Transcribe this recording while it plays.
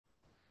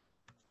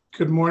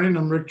Good morning.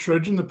 I'm Rick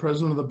Trojan, the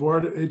president of the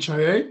board at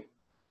HIA.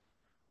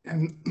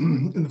 And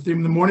in the theme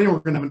of the morning, we're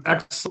going to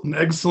have an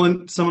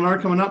excellent seminar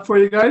coming up for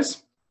you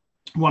guys.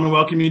 I want to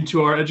welcome you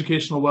to our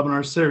educational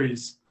webinar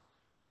series.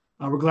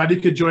 We're glad you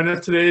could join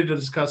us today to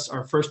discuss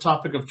our first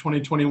topic of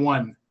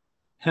 2021,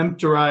 Hemp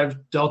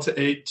Derived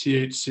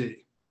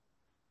Delta-8-THC.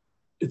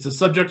 It's a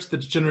subject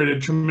that's generated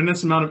a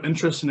tremendous amount of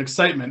interest and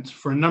excitement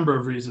for a number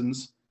of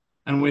reasons,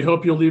 and we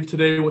hope you'll leave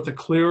today with a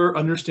clearer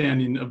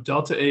understanding of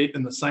Delta-8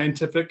 and the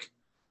scientific,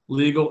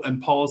 legal,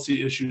 and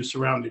policy issues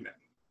surrounding it.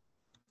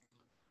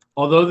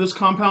 Although this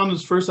compound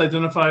was first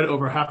identified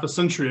over half a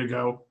century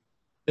ago,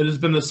 it has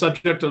been the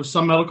subject of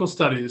some medical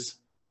studies.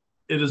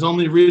 It has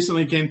only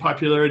recently gained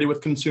popularity with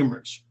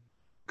consumers,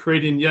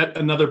 creating yet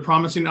another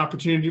promising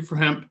opportunity for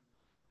hemp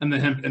and the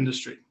hemp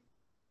industry.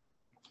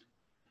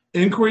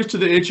 Inquiries to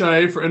the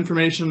HIA for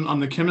information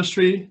on the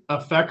chemistry,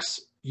 effects,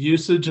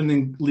 usage, and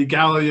the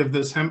legality of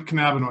this hemp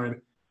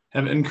cannabinoid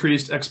have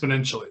increased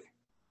exponentially.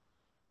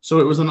 So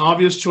it was an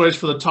obvious choice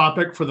for the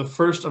topic for the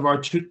first of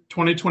our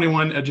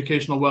 2021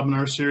 educational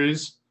webinar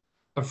series,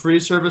 a free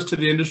service to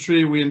the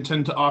industry we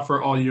intend to offer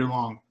all year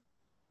long.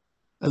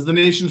 As the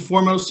nation's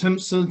foremost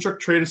hemp-centric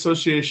trade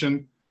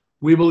association,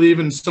 we believe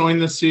in sowing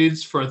the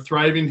seeds for a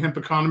thriving hemp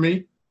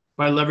economy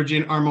by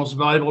leveraging our most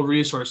valuable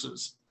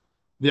resources,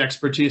 the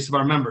expertise of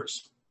our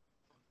members.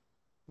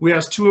 We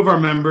asked two of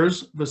our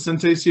members,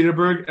 Vicente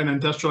Sederberg and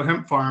Industrial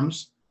Hemp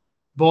Farms,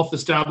 both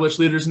established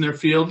leaders in their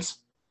fields,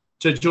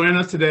 to join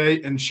us today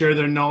and share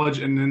their knowledge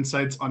and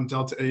insights on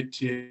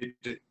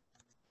Delta-8-THC.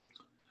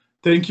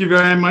 Thank you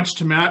very much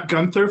to Matt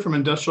Guenther from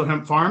Industrial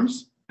Hemp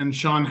Farms and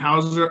Shawn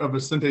Hauser of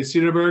Vicente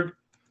Sederberg for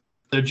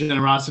their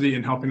generosity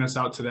in helping us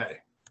out today.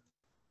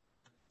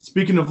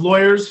 Speaking of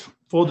lawyers,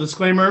 full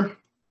disclaimer,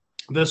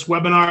 this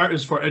webinar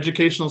is for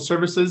educational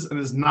services and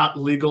is not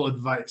legal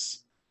advice.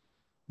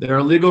 There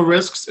are legal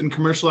risks in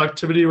commercial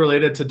activity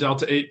related to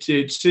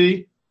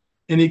Delta-8-THC.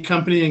 Any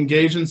company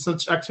engaged in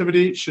such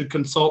activity should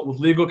consult with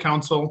legal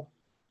counsel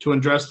to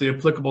address the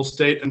applicable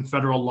state and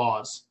federal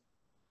laws.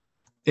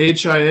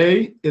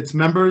 HIA, its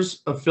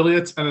members,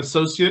 affiliates, and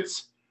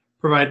associates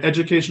provide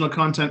educational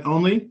content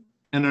only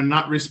and are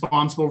not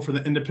responsible for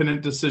the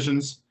independent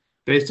decisions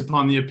based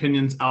upon the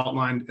opinions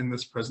outlined in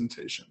this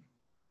presentation.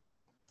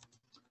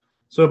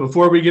 So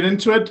before we get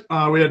into it,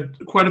 we had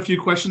quite a few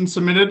questions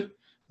submitted.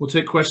 We'll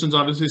take questions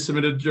obviously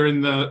submitted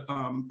during the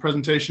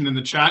presentation in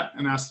the chat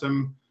and ask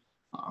them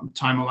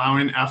time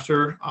allowing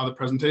after the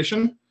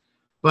presentation.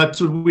 But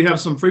we have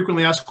some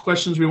frequently asked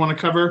questions we want to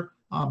cover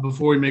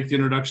before we make the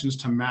introductions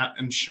to Matt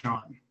and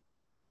Shawn.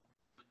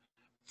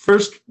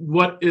 First,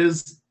 what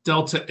is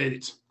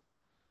Delta-8?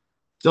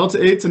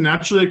 Delta-8 is a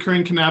naturally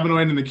occurring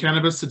cannabinoid in the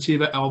cannabis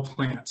sativa L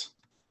plant.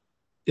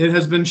 It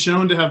has been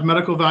shown to have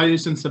medical value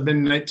since the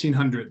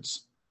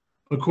mid-1900s.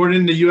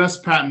 According to US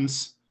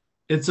patents,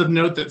 it's of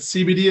note that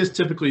CBD is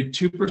typically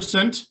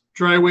 2%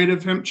 dry weight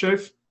of hemp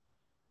chaff.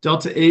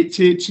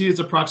 Delta-8-THC is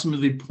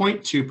approximately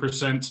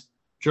 0.2%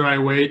 dry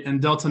weight, and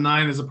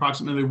Delta-9 is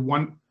approximately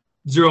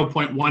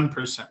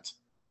 0.1%.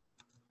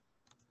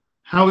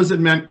 How is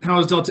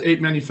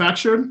Delta-8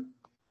 manufactured?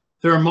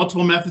 There are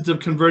multiple methods of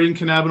converting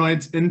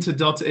cannabinoids into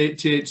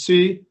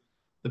Delta-8-THC.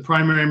 The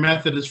primary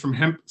method is from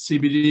hemp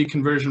CBD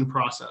conversion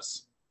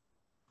process.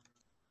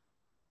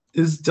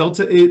 Is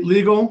Delta-8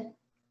 legal?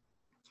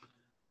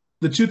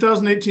 The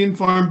 2018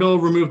 Farm Bill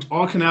removed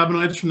all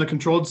cannabinoids from the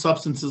controlled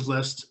substances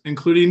list,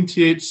 including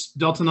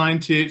Delta-9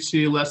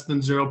 THC less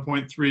than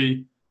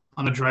 0.3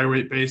 on a dry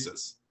weight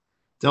basis.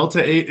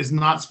 Delta-8 is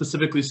not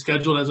specifically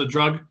scheduled as a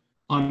drug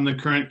on the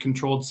current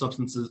Controlled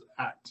Substances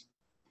Act.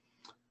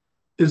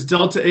 Is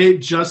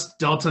Delta-8 just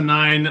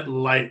Delta-9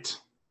 light?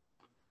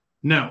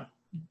 No.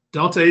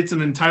 Delta-8 is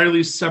an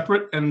entirely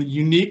separate and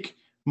unique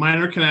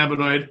minor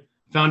cannabinoid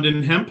found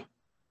in hemp,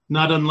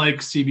 not unlike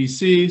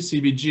CBC,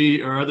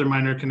 CBG, or other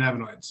minor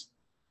cannabinoids.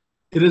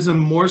 It is a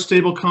more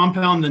stable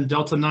compound than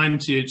Delta-9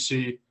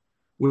 THC,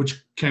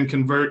 which can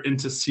convert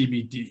into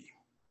CBD.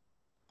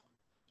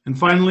 And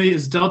finally,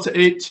 is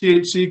Delta-8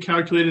 THC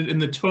calculated in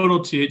the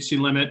total THC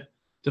limit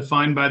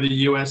defined by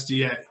the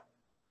USDA?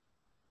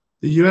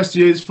 The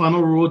USDA's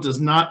final rule does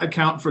not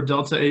account for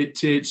Delta-8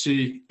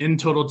 THC in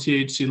total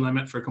THC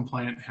limit for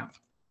compliant hemp.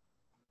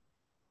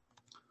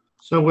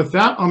 So with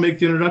that, I'll make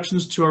the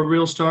introductions to our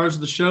real stars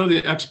of the show,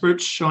 the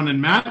experts, Shawn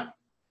and Matt.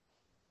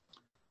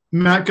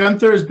 Matt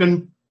Guenther has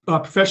been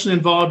professionally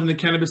involved in the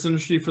cannabis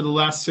industry for the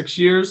last 6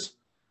 years,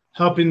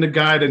 helping to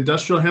guide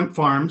Industrial Hemp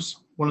Farms,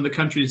 one of the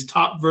country's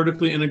top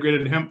vertically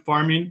integrated hemp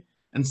farming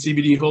and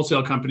CBD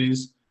wholesale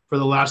companies, for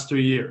the last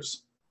 3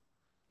 years.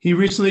 He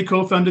recently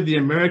co-founded the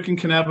American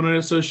Cannabinoid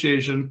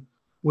Association,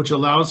 which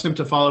allows him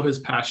to follow his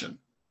passion,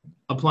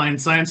 applying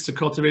science to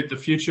cultivate the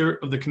future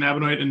of the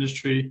cannabinoid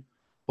industry,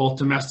 both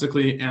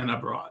domestically and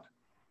abroad.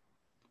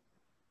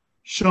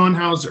 Shawn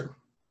Hauser.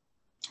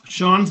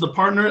 Shawn's the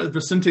partner at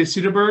Vicente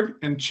Sederberg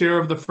and chair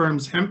of the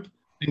firm's hemp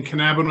and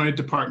cannabinoid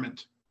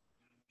department.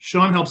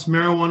 Shawn helps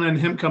marijuana and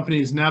hemp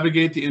companies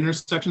navigate the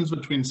intersections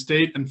between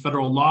state and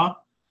federal law,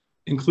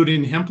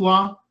 including hemp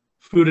law,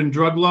 food and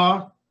drug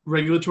law,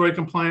 regulatory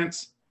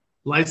compliance,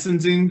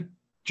 licensing,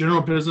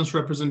 general business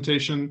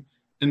representation,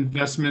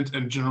 investment,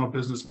 and general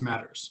business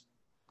matters.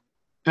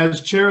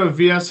 As chair of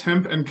VS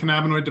Hemp and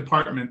Cannabinoid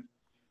Department,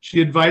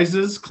 she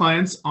advises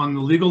clients on the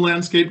legal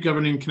landscape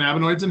governing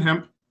cannabinoids and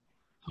hemp,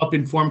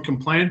 helping form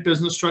compliant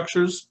business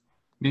structures,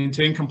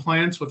 maintain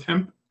compliance with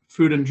hemp,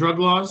 food, and drug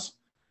laws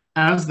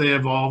as they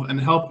evolve,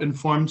 and help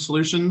inform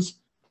solutions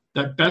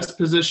that best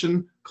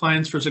position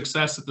clients for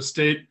success at the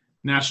state,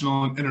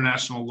 national, and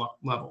international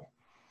level.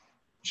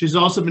 She's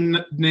also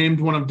been named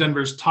one of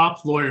Denver's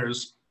top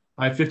lawyers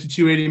by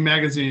 5280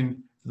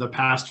 magazine for the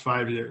past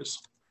 5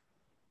 years.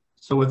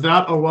 So with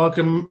that, I'll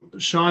welcome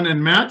Shawn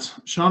and Matt.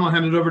 Shawn, I'll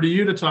hand it over to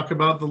you to talk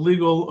about the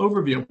legal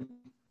overview.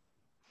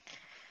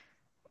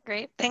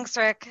 Great, thanks,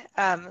 Rick,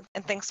 and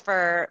thanks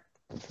for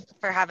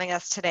having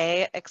us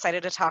today.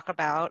 Excited to talk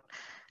about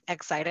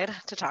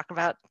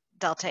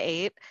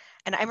Delta-8,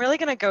 and I'm really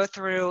going to go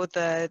through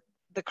the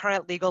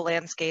current legal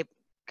landscape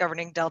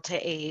governing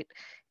Delta-8,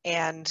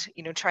 and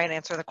try and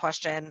answer the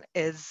question: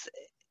 is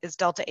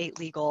Delta-8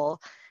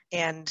 legal?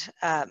 And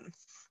I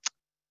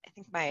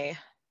think my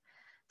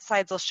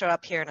slides will show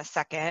up here in a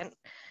second,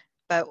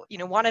 but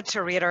wanted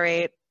to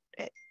reiterate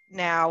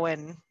now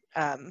and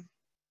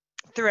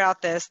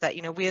throughout this that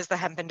we as the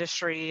hemp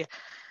industry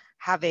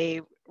have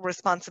a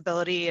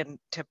responsibility and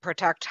to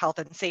protect health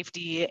and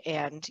safety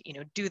and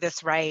do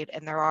this right.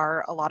 And there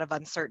are a lot of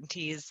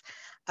uncertainties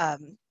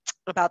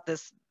about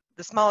this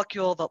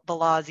molecule. The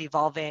law is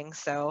evolving,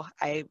 so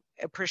I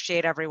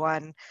appreciate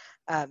everyone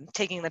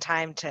taking the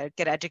time to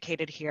get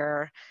educated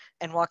here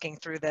and walking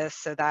through this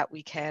so that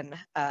we can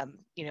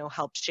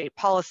help shape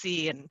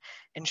policy and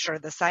ensure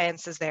the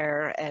science is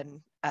there,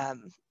 and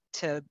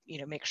to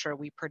make sure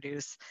we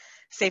produce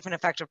safe and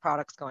effective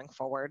products going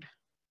forward.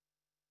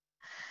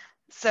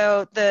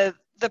 So the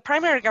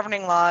primary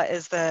governing law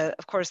is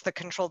of course the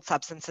Controlled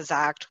Substances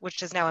Act,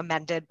 which is now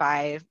amended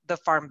by the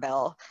Farm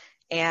Bill.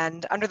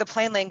 And under the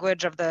plain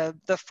language of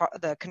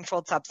the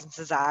Controlled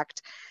Substances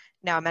Act,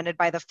 now amended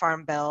by the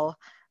Farm Bill,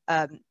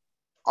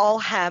 all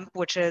hemp,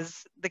 which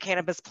is the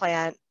cannabis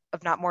plant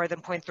of not more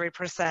than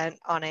 0.3%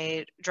 on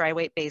a dry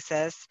weight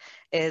basis,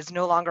 is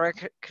no longer a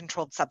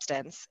controlled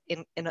substance,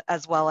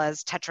 as well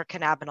as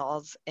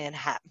tetracannabinols in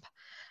hemp,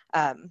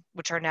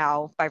 which are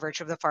now, by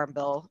virtue of the Farm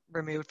Bill,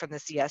 removed from the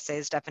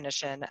CSA's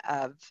definition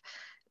of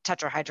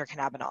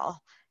tetrahydrocannabinol.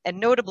 And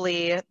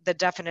notably, the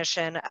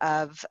definition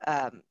of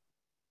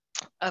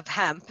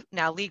hemp,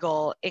 now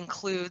legal,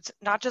 includes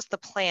not just the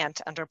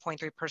plant under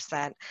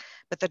 0.3%,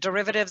 but the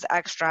derivatives,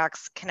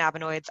 extracts,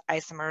 cannabinoids,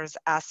 isomers,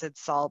 acids,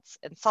 salts,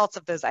 and salts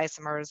of those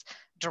isomers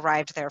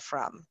derived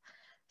therefrom.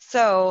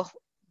 So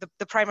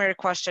the primary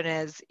question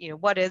is,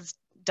 what is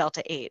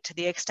Delta-8? To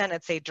the extent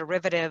it's a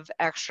derivative,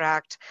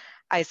 extract,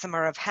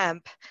 isomer of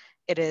hemp,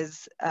 it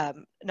is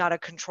not a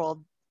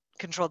controlled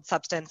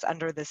substance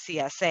under the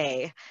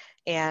CSA.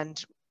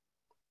 And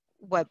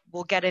what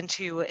we'll get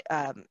into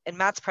in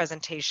Matt's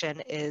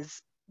presentation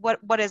is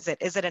what is it?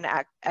 Is it an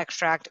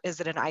extract? Is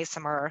it an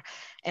isomer?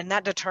 And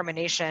that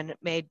determination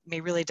may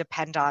really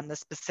depend on the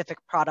specific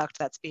product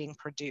that's being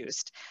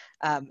produced,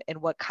 and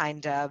what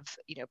kind of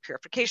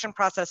purification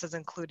process is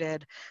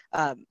included.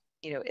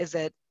 Is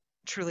it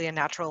truly a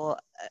natural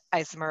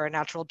isomer, a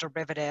natural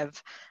derivative?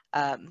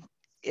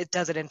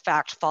 Does it in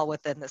fact fall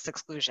within this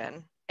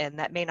exclusion? And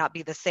that may not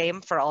be the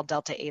same for all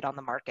Delta-8 on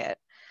the market.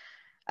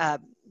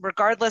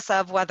 Regardless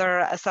of whether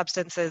a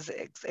substance is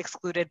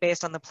excluded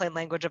based on the plain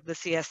language of the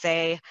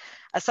CSA,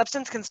 a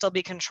substance can still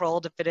be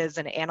controlled if it is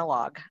an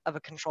analog of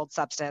a controlled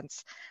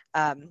substance.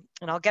 And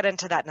I'll get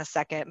into that in a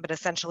second, but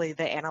essentially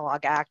the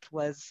Analog Act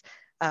was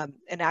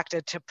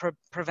enacted to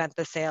prevent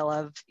the sale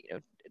of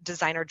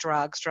designer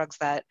drugs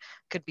that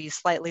could be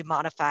slightly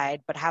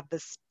modified but have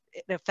this,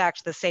 in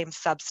effect, the same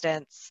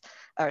substance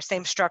or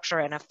same structure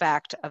and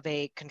effect of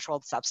a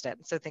controlled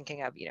substance. So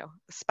thinking of,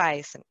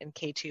 spice and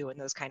K2 and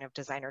those kind of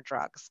designer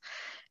drugs.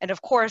 And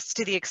of course,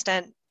 to the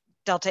extent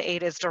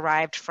Delta-8 is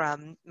derived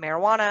from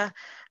marijuana,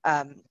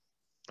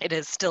 it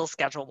is still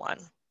Schedule 1.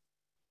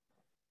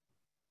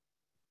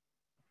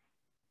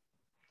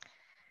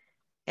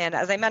 And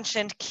as I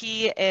mentioned,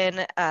 key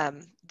in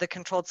the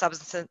Controlled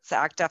Substances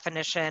Act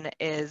definition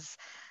is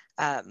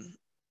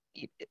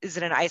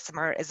it an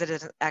isomer? Is it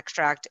an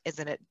extract? Is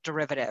it a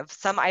derivative?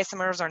 Some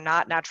isomers are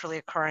not naturally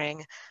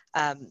occurring.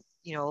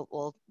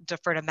 We'll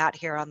defer to Matt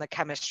here on the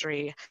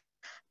chemistry,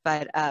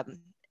 but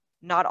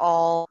not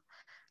all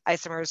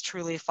isomers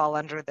truly fall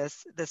under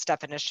this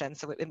definition.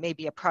 So it may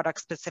be a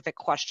product-specific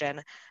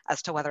question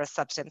as to whether a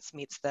substance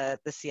meets the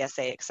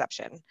CSA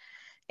exception.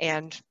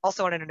 And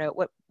also wanted to note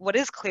what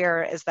is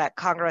clear is that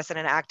Congress, in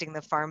enacting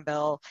the Farm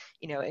Bill,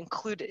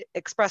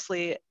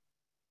 expressly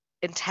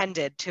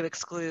intended to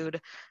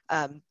exclude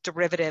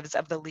derivatives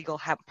of the legal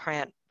hemp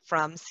plant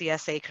from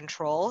CSA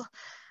control.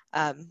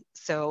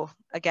 So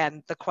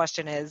again, the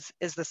question is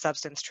the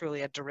substance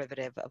truly a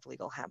derivative of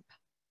legal hemp?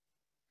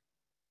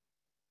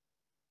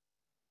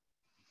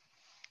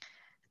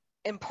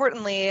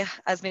 Importantly,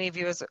 as many of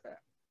you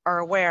are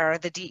aware,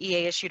 the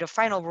DEA issued a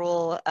final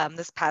rule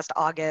this past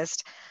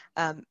August,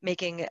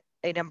 making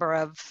a number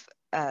of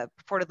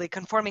purportedly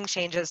conforming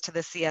changes to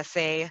the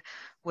CSA,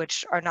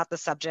 which are not the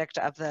subject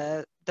of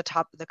the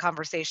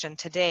conversation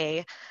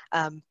today,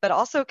 but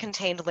also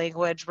contained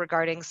language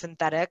regarding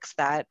synthetics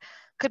that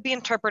could be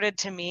interpreted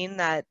to mean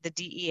that the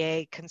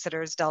DEA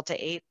considers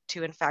Delta-8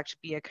 to in fact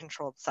be a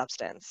controlled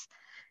substance.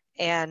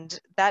 And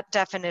that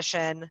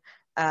definition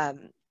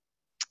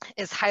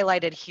is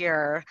highlighted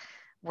here,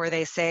 where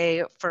they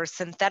say for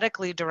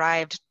synthetically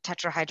derived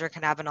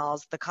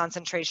tetrahydrocannabinols, the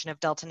concentration of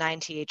Delta-9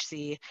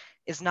 THC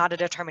is not a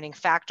determining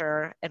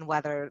factor in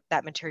whether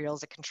that material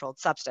is a controlled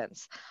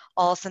substance.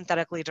 All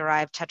synthetically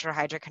derived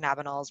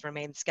tetrahydrocannabinols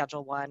remain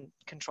Schedule I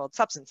controlled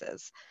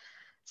substances.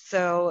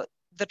 So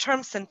the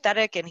term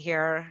synthetic in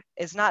here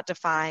is not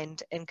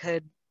defined and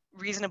could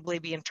reasonably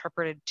be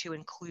interpreted to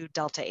include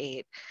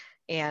Delta-8.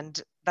 And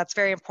that's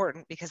very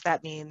important because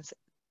that means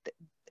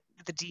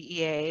the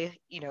DEA,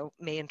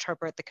 may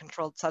interpret the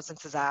Controlled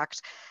Substances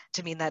Act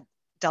to mean that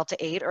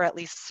Delta-8, or at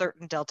least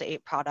certain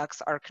Delta-8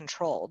 products, are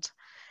controlled.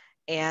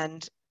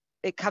 And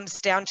it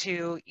comes down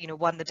to,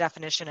 one, the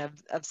definition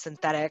of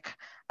synthetic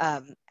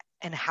and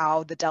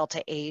how the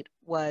Delta-8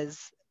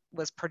 was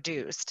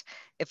produced.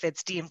 If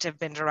it's deemed to have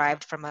been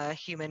derived from a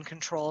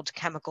human-controlled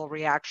chemical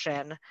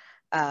reaction,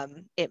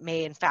 it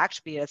may in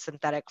fact be a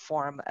synthetic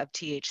form of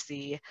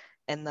THC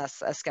and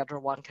thus a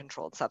Schedule I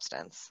controlled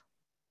substance.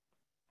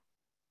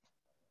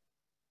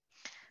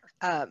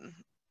 And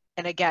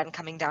again,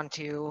 coming down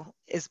to,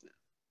 is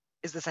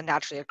this a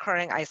naturally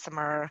occurring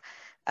isomer?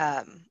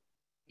 How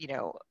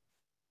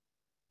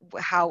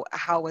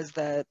was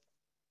the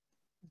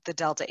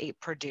Delta-8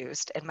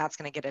 produced? And Matt's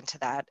going to get into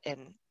that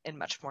in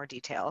much more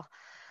detail.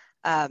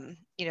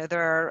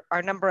 There are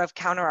a number of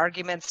counter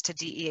arguments to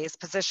DEA's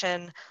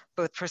position,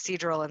 both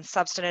procedural and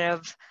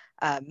substantive.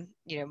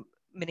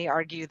 Many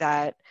argue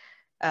that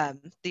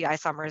the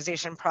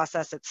isomerization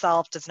process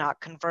itself does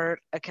not convert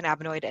a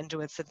cannabinoid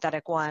into a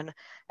synthetic one.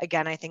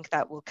 Again, I think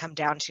that will come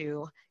down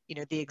to,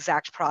 the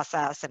exact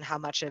process and how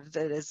much of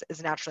it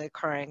is naturally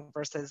occurring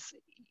versus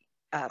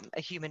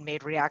a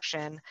human-made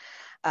reaction.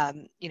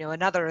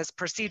 Another is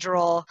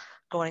procedural,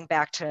 going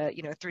back to,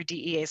 through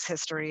DEA's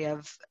history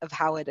of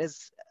how it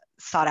is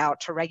sought out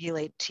to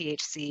regulate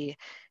THC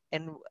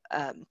and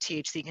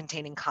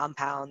THC-containing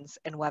compounds,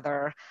 and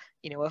whether,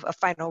 a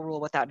final rule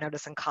without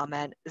notice and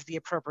comment is the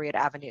appropriate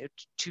avenue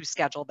to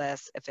schedule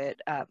this if it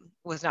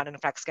was not in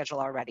effect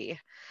scheduled already.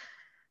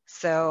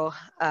 So,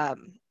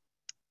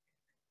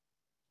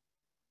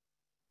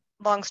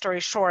 long story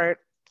short,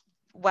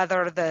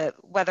 whether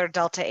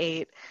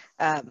Delta-8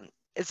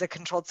 is a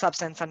controlled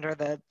substance under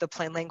the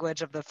plain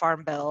language of the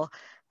Farm Bill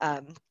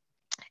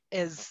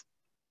is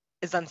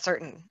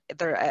uncertain.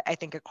 I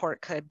think a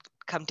court could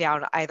come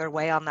down either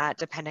way on that,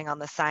 depending on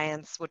the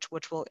science,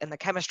 which will, in the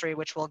chemistry,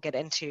 which we'll get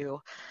into.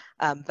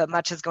 But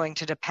much is going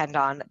to depend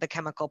on the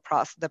chemical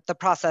process, the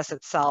process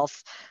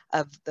itself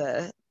of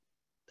the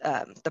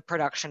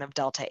production of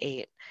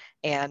Delta-8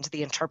 and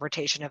the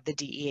interpretation of the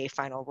DEA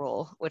final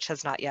rule, which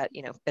has not yet,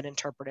 been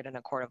interpreted in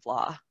a court of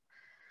law.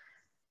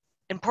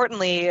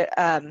 Importantly,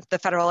 the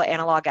Federal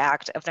Analog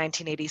Act of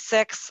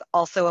 1986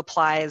 also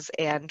applies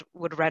and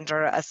would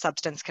render a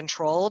substance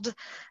controlled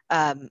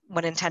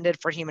when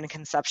intended for human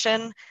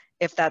consumption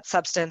if that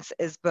substance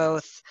is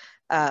both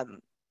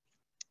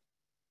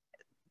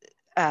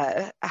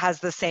has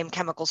the same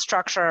chemical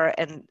structure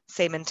and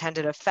same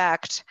intended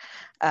effect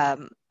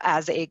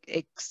as a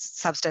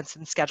substance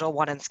in Schedule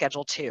I and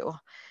Schedule II.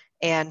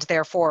 And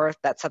therefore,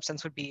 that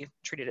substance would be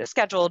treated as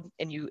scheduled,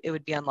 and it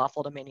would be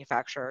unlawful to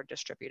manufacture or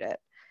distribute it.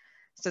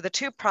 So the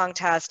two-prong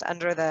test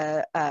under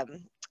the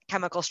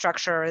chemical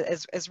structure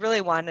is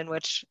really one in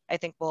which I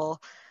think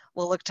we'll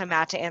look to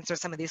Matt to answer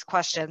some of these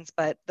questions.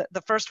 But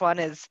the first one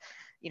is,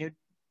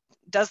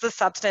 does the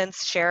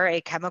substance share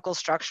a chemical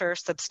structure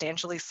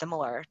substantially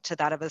similar to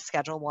that of a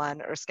Schedule I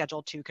or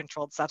Schedule II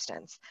controlled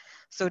substance?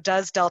 So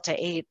does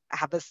Delta-8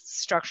 have a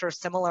structure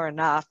similar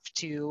enough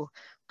to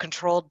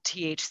controlled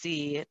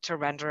THC to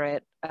render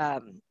it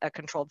a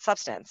controlled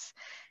substance?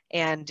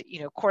 And,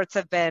 courts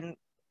have been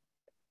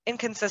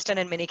inconsistent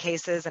in many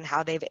cases in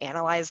how they've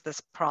analyzed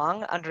this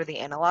prong under the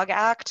Analog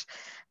Act,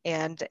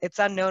 and it's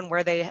unknown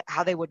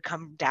how they would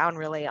come down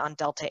really on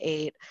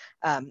Delta-8.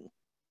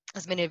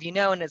 As many of you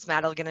know, and as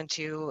Matt will get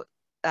into,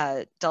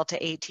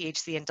 Delta-8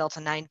 THC and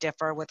Delta-9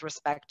 differ with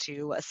respect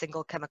to a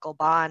single chemical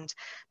bond,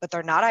 but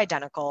they're not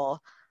identical.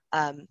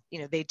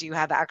 They do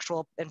have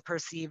actual and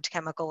perceived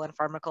chemical and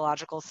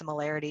pharmacological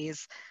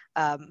similarities,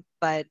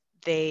 but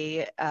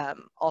they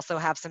also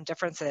have some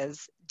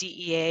differences.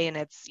 DEA in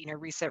its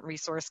recent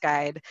resource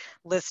guide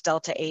lists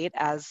Delta-8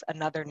 as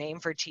another name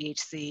for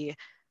THC,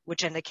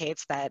 which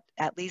indicates that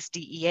at least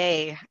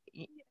DEA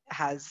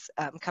has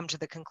come to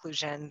the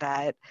conclusion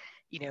that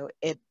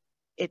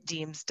it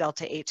deems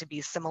Delta-8 to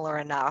be similar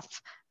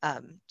enough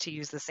to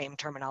use the same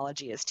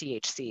terminology as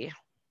THC.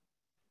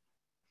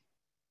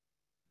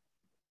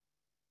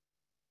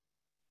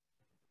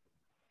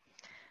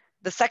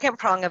 The second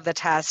prong of the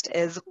test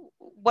is,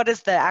 what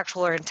is the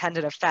actual or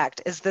intended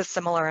effect? Is this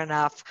similar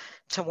enough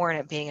to warrant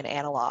it being an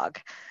analog?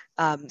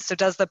 So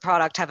does the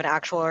product have an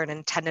actual or an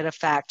intended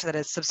effect that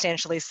is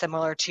substantially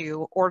similar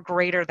to or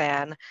greater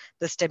than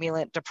the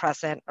stimulant,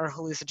 depressant, or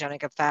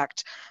hallucinogenic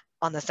effect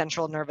on the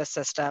central nervous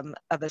system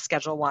of a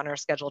Schedule I or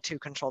Schedule II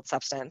controlled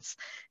substance?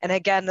 And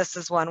again, this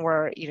is one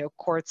where, you know,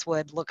 courts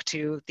would look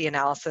to the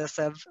analysis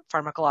of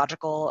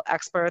pharmacological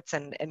experts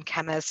and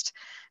chemists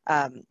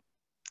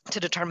to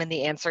determine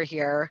the answer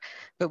here.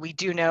 But we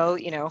do know,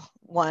 you know,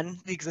 one,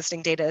 the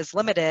existing data is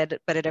limited,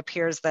 but it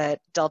appears that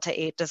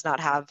Delta-8 does not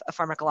have a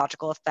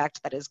pharmacological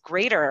effect that is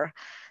greater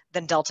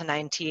than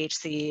Delta-9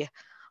 THC,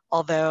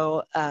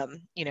 although,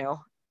 you know,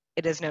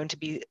 it is known to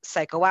be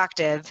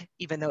psychoactive,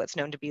 even though it's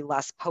known to be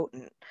less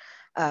potent.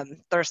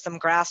 There's some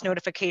GRAS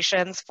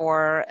notifications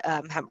for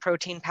hemp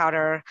protein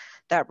powder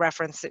that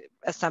reference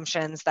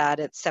assumptions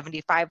that it's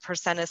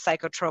 75% is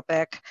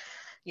psychotropic.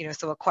 You know,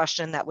 so a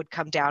question that would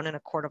come down in a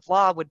court of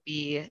law would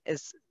be,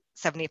 is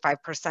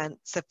 75%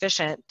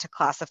 sufficient to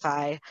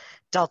classify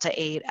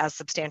Delta-8 as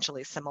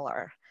substantially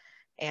similar?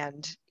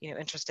 And, you know,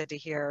 interested to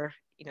hear,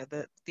 you know,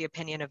 the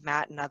opinion of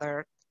Matt and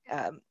other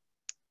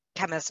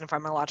chemists and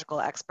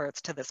pharmacological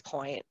experts to this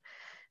point,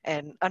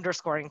 and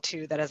underscoring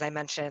too that, as I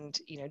mentioned,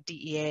 you know,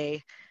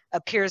 DEA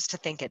appears to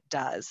think it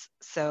does.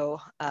 So,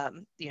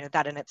 you know,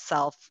 that in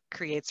itself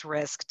creates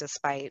risk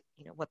despite,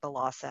 you know, what the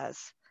law says.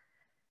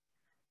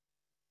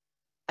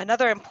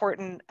 Another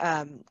important,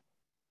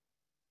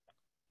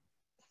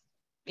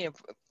 you know,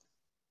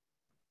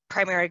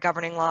 primary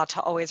governing law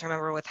to always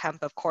remember with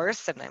hemp, of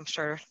course, and I'm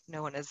sure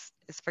no one is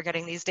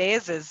forgetting these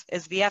days, is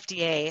the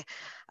FDA.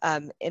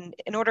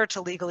 In order to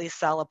legally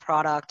sell a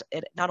product,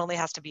 it not only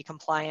has to be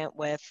compliant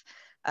with,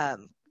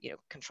 you know,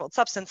 controlled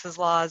substances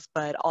laws,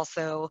 but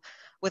also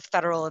with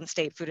federal and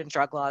state food and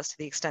drug laws to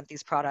the extent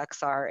these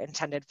products are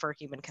intended for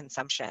human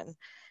consumption.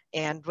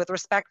 And with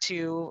respect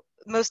to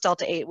most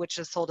Delta-8, which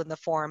is sold in the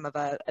form of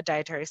a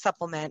dietary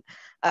supplement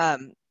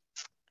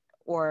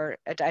or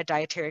a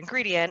dietary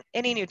ingredient,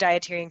 any new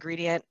dietary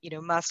ingredient, you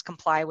know, must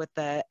comply with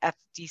the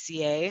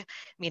FDCA,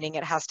 meaning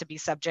it has to be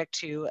subject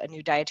to a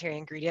new dietary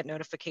ingredient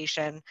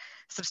notification,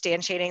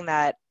 substantiating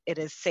that it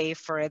is safe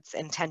for its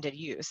intended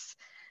use.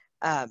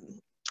 To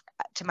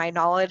my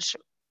knowledge,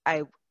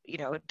 I, you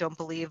know, don't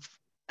believe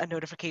a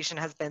notification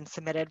has been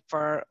submitted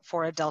for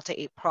a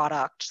Delta-8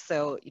 product.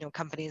 So, you know,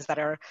 companies that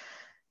are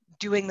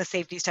doing the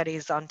safety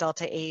studies on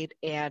Delta-8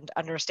 and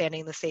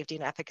understanding the safety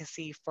and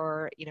efficacy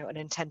for, you know, an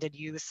intended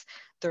use,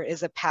 there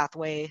is a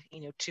pathway,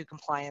 you know, to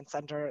compliance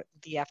under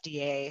the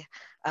FDA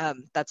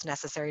that's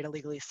necessary to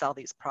legally sell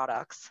these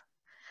products.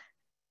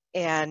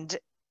 And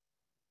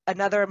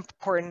another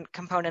important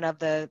component of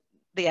the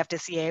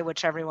FDCA,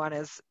 which everyone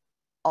is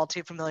all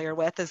too familiar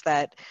with, is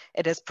that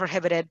it is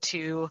prohibited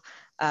to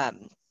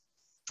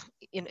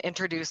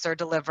introduce or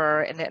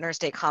deliver into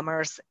interstate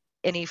commerce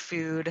any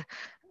food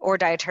or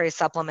dietary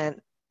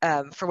supplement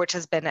for which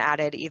has been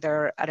added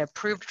either an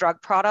approved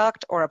drug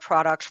product or a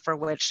product for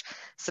which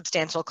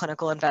substantial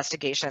clinical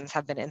investigations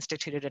have been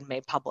instituted and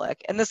made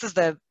public. And this is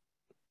the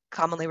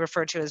commonly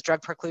referred to as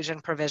drug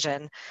preclusion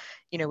provision,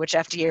 you know, which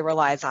FDA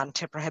relies on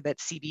to prohibit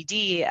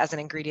CBD as an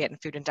ingredient in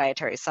food and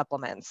dietary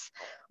supplements.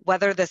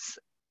 Whether this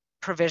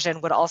provision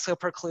would also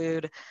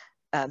preclude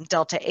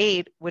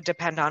Delta-8 would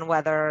depend on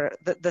whether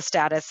the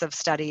status of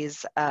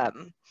studies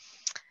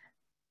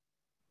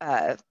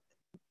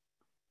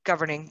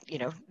governing, you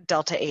know,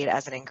 Delta-8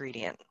 as an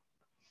ingredient.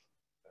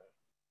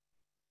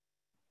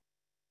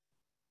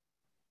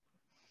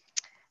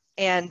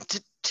 And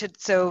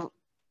to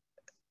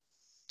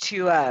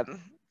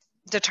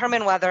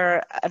determine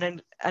whether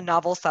a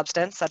novel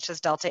substance such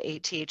as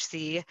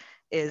Delta-8-THC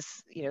is,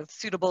 you know,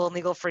 suitable and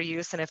legal for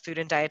use in a food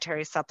and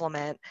dietary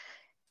supplement,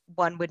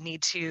 one would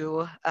need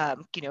to,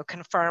 you know,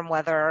 confirm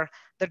whether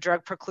the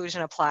drug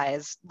preclusion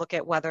applies, look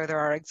at whether there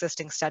are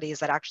existing studies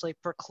that actually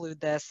preclude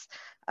this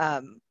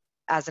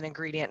as an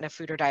ingredient in a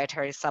food or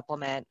dietary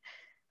supplement.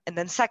 And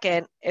then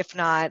second, if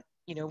not,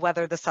 you know,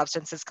 whether the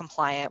substance is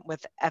compliant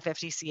with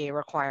FFDCA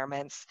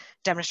requirements,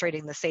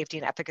 demonstrating the safety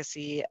and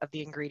efficacy of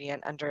the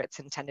ingredient under its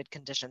intended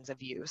conditions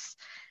of use.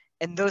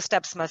 And those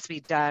steps must be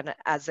done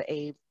as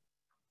a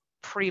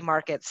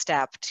pre-market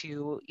step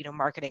to, you know,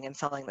 marketing and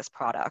selling this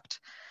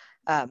product.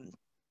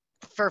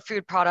 For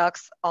food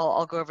products,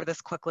 I'll go over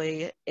this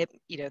quickly.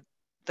 You know,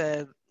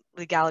 the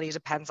legality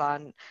depends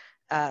on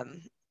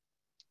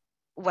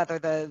whether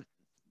the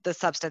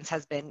substance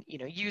has been, you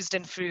know, used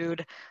in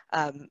food,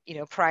 you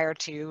know, prior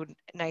to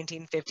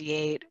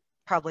 1958,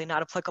 probably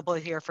not applicable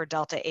here for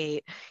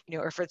Delta-8, you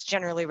know, or if it's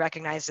generally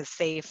recognized as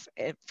safe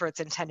for its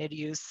intended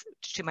use,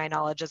 to my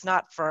knowledge, is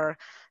not for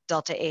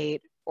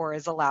Delta-8 or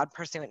is allowed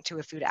pursuant to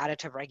a food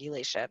additive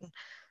regulation.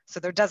 So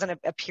there doesn't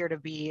appear to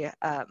be,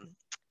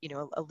 you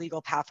know, a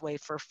legal pathway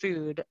for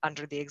food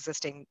under the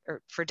existing,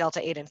 or for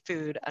Delta-8 in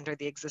food under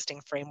the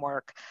existing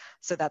framework.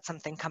 So that's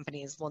something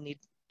companies will need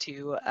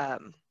to,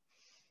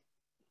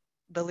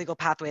 the legal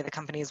pathway the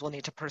companies will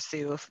need to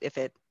pursue if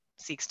it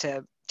seeks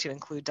to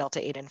include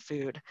Delta-8 in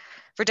food.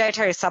 For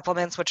dietary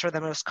supplements, which are the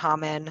most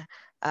common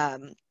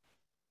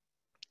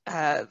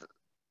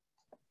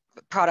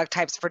product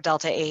types for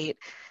Delta-8,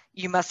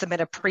 you must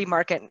submit a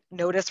pre-market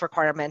notice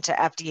requirement to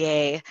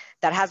FDA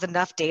that has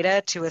enough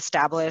data to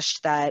establish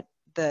that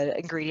the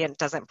ingredient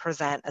doesn't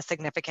present a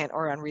significant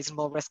or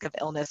unreasonable risk of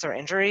illness or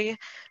injury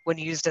when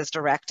used as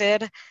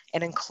directed,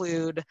 and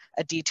include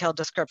a detailed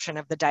description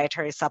of the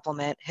dietary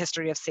supplement,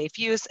 history of safe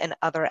use, and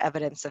other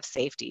evidence of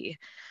safety.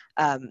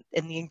 And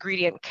the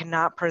ingredient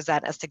cannot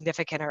present a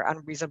significant or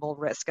unreasonable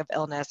risk of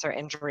illness or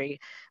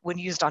injury when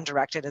used on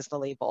directed as the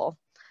label.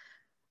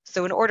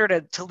 So in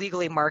order to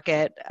legally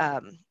market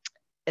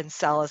and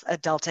sell a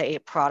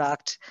Delta-8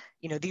 product,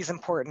 these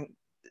important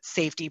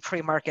safety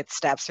pre-market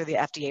steps through the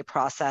FDA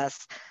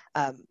process,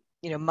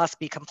 must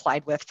be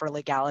complied with for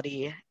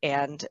legality.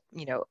 And,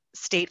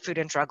 state food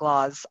and drug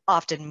laws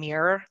often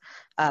mirror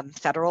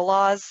federal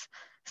laws.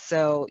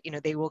 So,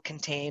 they will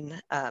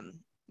contain,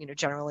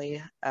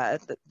 generally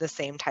the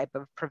same type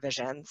of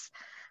provisions.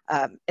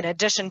 In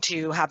addition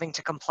to having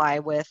to comply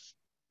with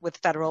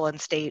federal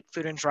and state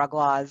food and drug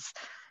laws,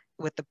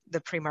 with the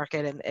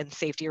pre-market and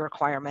safety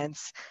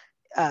requirements,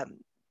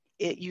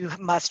 you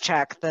must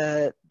check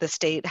the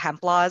state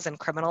hemp laws and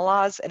criminal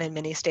laws, and in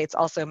many states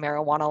also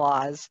marijuana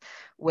laws,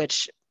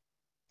 which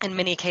in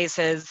many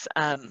cases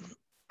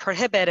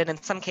prohibit, and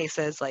in some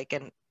cases, like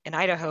in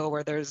Idaho,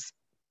 where there's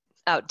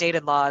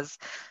outdated laws,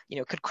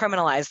 could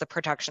criminalize the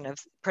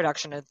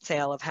production and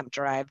sale of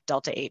hemp-derived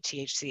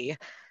Delta-8-THC.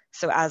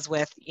 So as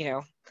with,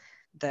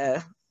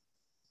 the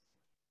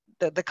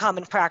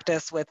common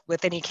practice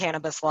with any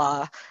cannabis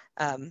law,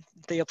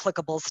 the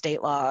applicable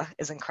state law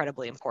is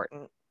incredibly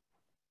important.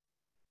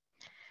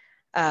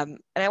 And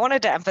I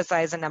wanted to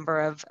emphasize a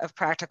number of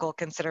practical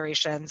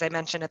considerations. I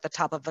mentioned at the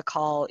top of the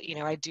call,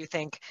 I do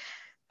think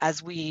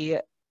as we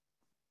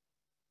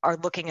are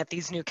looking at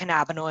these new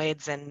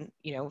cannabinoids and,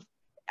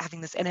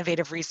 having this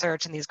innovative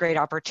research and these great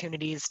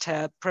opportunities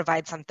to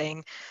provide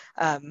something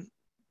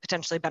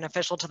potentially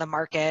beneficial to the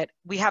market,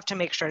 we have to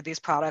make sure these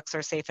products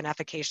are safe and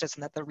efficacious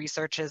and that the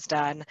research is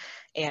done.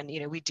 And,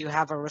 we do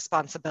have a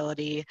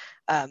responsibility,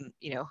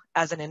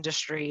 as an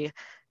industry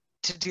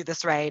to do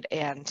this right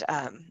and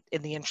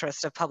in the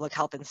interest of public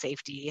health and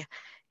safety.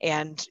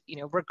 And,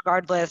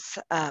 regardless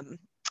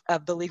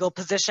of the legal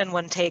position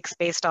one takes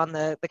based on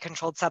the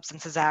Controlled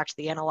Substances Act,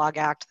 the Analog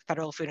Act, the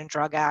Federal Food and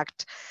Drug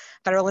Act,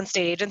 federal and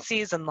state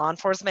agencies and law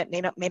enforcement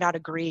may not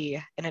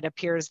agree, and it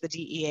appears the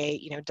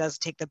DEA, does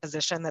take the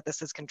position that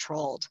this is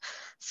controlled.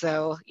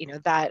 So,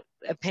 that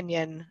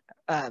opinion,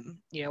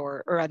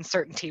 or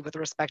uncertainty with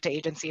respect to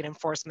agency and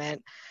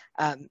enforcement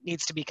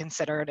needs to be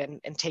considered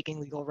in taking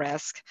legal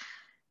risk.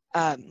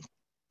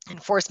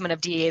 Enforcement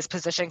of DEA's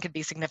position could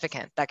be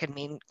significant. That could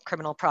mean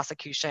criminal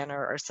prosecution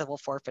or civil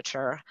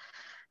forfeiture.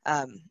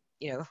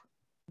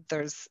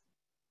 There's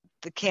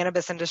the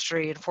cannabis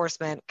industry,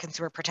 enforcement,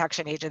 consumer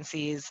protection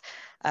agencies,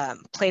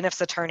 plaintiffs'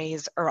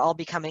 attorneys are all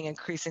becoming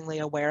increasingly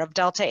aware of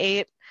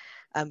Delta-8,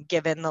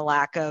 given the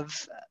lack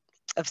of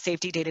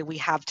safety data we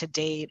have to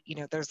date.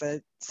 There's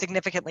a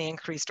significantly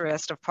increased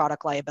risk of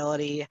product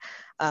liability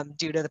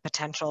due to the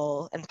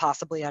potential and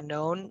possibly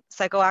unknown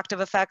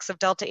psychoactive effects of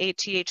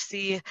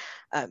Delta-8-THC,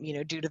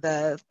 due to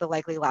the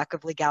likely lack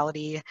of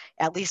legality,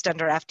 at least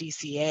under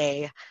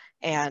FDCA.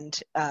 And,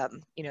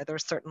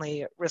 there's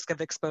certainly risk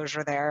of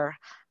exposure there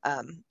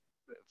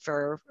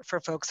for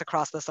folks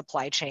across the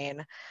supply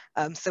chain.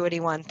 So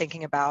anyone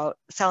thinking about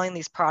selling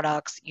these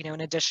products,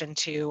 in addition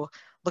to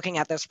looking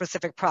at their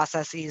specific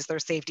processes, their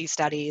safety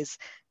studies,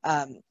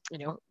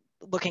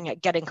 looking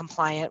at getting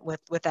compliant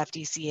with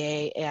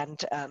FDCA and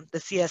the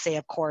CSA,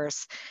 of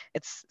course,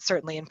 it's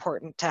certainly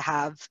important to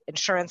have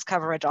insurance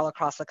coverage all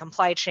across the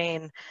supply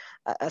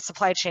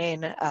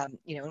chain,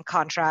 and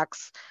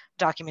contracts,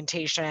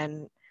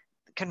 documentation,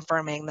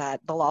 confirming that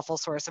the lawful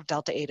source of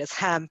Delta-8 is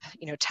hemp,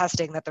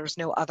 testing that there's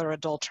no other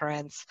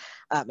adulterants,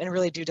 and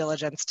really due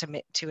diligence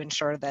to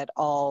ensure that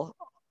all,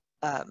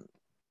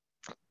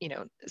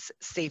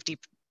 safety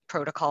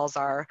protocols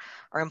are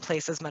in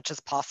place as much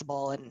as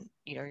possible, and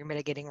you're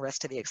mitigating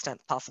risk to the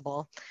extent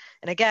possible.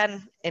 And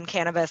again, in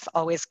cannabis,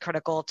 always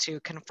critical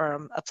to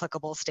confirm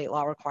applicable state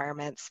law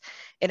requirements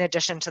in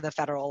addition to the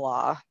federal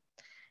law.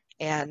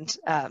 And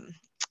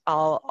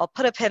I'll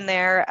put a pin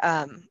there.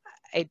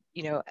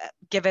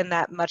 Given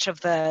that much of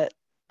the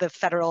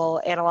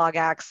federal analog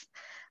acts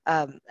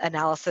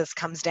analysis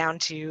comes down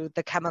to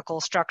the chemical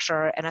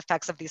structure and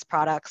effects of these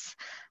products,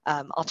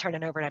 I'll turn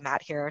it over to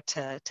Matt here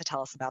to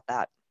tell us about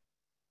that.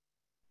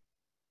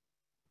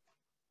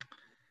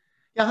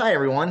 Yeah, hi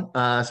everyone.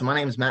 So my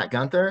name is Matt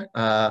Guenther.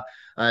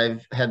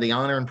 I've had the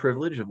honor and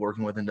privilege of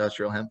working with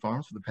industrial hemp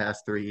farms for the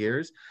past 3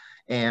 years.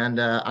 And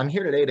I'm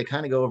here today to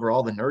kind of go over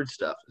all the nerd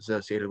stuff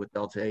associated with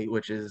Delta-8,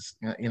 which is,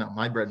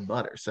 my bread and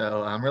butter.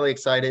 So I'm really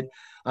excited.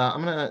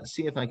 I'm going to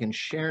see if I can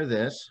share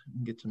this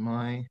and get to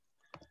my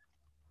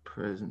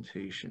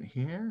presentation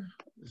here.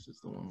 This is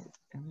the one with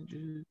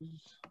images.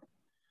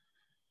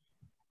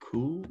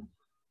 Cool.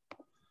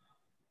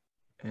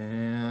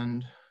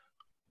 And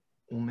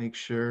we'll make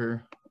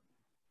sure.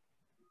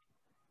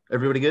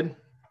 Everybody good?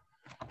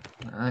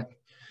 All right.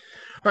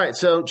 All right,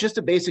 so just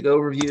a basic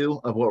overview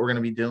of what we're going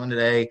to be doing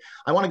today.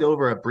 I want to go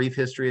over a brief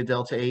history of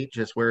Delta-8,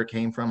 just where it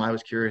came from. I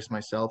was curious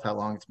myself how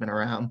long it's been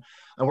around.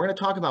 And we're going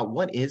to talk about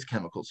what is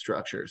chemical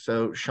structure.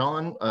 So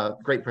Shawn,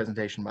 great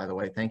presentation, by the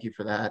way. Thank you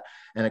for that.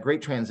 And a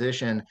great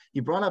transition.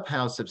 You brought up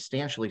how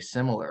substantially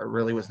similar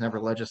really was never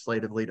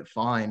legislatively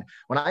defined.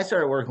 When I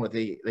started working with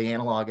the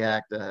Analog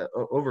Act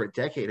over a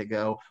decade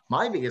ago,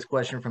 my biggest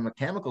question from a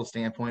chemical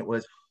standpoint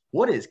was,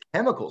 what is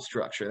chemical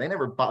structure? They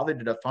never bothered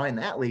to define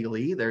that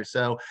legally either.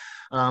 So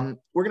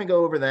we're going to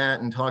go over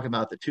that and talk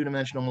about the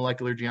two-dimensional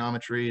molecular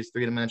geometries,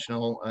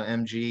 three-dimensional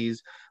MGs.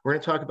 We're going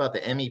to talk about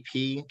the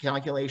MEP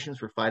calculations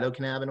for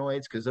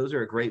phytocannabinoids, because those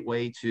are a great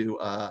way to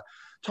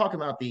talk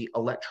about the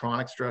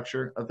electronic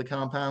structure of the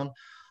compound.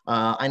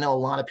 I know a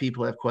lot of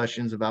people have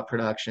questions about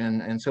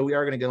production, and so we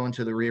are going to go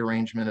into the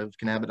rearrangement of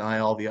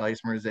cannabidiol, the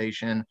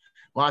isomerization,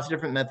 lots of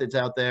different methods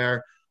out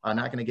there. I'm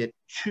not going to get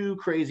too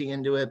crazy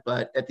into it,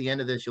 but at the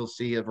end of this, you'll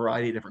see a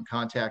variety of different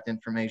contact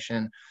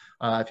information.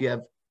 If you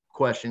have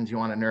questions, you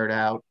want to nerd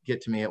out, get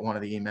to me at one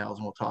of the emails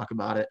and we'll talk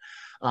about it.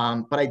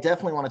 But I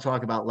definitely want to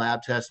talk about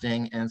lab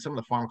testing and some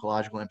of the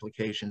pharmacological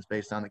implications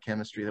based on the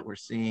chemistry that we're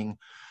seeing.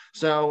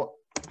 So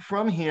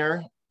from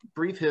here,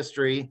 brief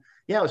history.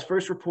 Yeah, it was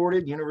first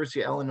reported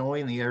University of Illinois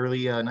in the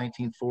early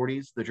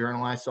 1940s. The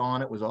journal I saw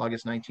on it was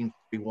August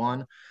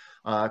 1941.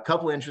 A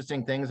couple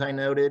interesting things I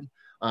noted.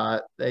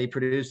 They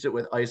produced it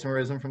with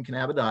isomerism from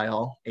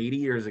cannabidiol 80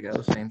 years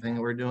ago, same thing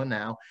that we're doing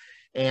now.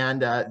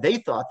 And they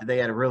thought that they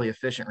had a really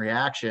efficient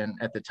reaction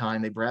at the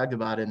time. They bragged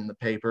about it in the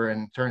paper,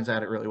 and turns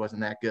out it really wasn't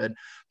that good.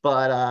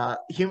 But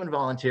human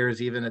volunteers,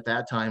 even at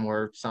that time,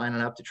 were signing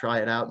up to try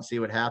it out and see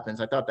what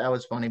happens. I thought that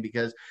was funny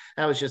because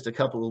that was just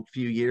a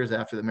few years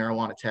after the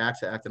Marijuana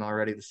Tax Act, and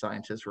already the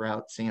scientists were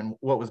out seeing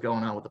what was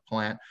going on with the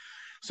plant.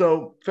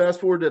 So fast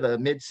forward to the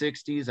mid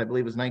 60s, I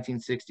believe it was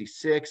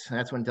 1966.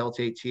 That's when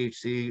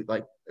Delta-8-THC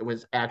it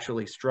was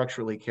actually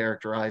structurally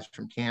characterized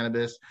from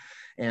cannabis,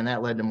 and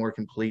that led to more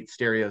complete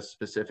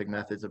stereo-specific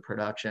methods of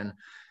production.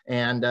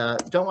 And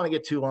don't want to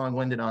get too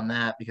long-winded on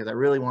that, because I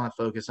really want to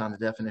focus on the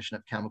definition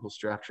of chemical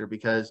structure,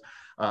 because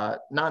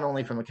not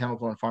only from a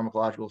chemical and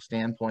pharmacological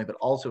standpoint, but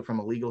also from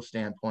a legal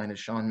standpoint, as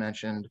Shawn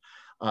mentioned,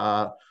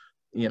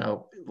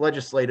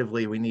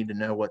 legislatively, we need to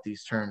know what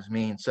these terms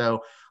mean.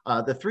 So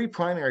the three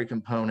primary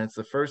components,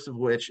 the first of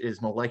which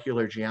is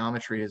molecular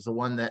geometry, is the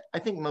one that I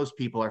think most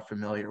people are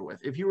familiar with.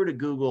 If you were to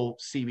Google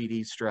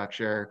CBD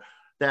structure,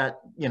 that,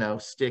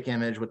 stick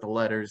image with the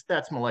letters,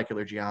 that's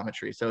molecular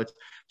geometry. So it's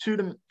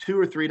two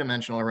or three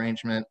dimensional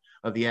arrangement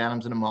of the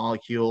atoms in a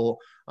molecule,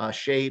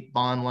 shape,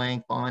 bond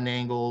length, bond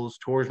angles,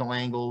 torsional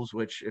angles,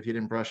 which if you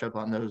didn't brush up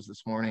on those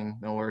this morning,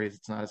 no worries,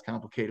 it's not as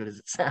complicated as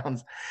it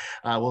sounds.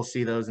 We'll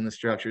see those in the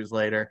structures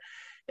later.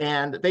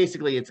 And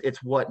basically,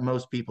 it's what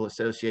most people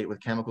associate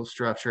with chemical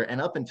structure. And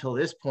up until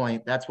this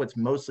point, that's what's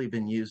mostly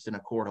been used in a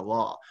court of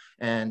law.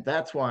 And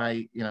that's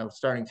why,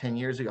 starting 10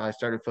 years ago, I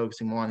started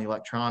focusing more on the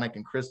electronic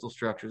and crystal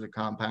structures of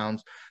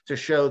compounds to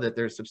show that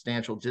there's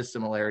substantial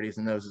dissimilarities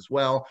in those as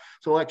well.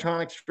 So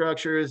electronic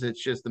structures,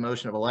 it's just the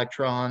motion of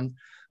electrons,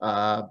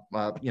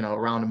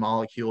 around a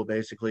molecule,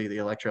 basically the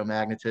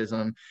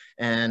electromagnetism,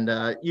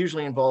 and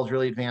usually involves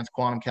really advanced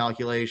quantum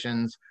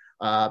calculations.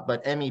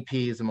 But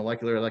MEPs, the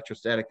molecular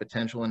electrostatic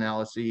potential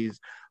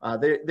analyses,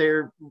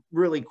 they're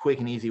really quick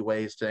and easy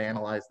ways to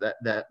analyze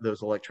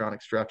those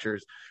electronic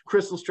structures.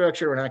 Crystal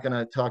structure, we're not going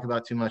to talk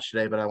about too much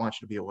today, but I want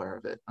you to be aware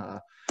of it.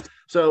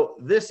 So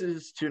this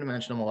is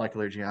two-dimensional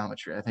molecular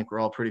geometry. I think we're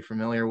all pretty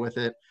familiar with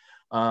it.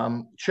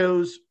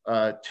 Chose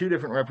two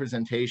different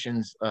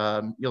representations.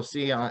 You'll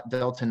see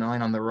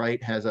Delta-9 on the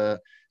right has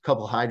a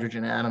couple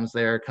hydrogen atoms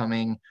there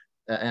coming,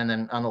 and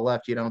then on the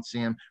left, you don't see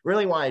them.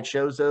 Really why I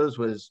chose those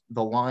was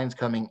the lines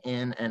coming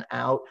in and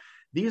out.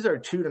 These are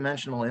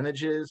two-dimensional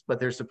images, but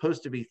they're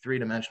supposed to be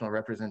three-dimensional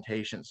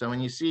representations. So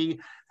when you see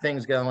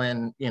things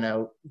going,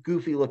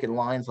 goofy looking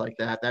lines like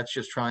that, that's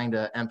just trying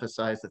to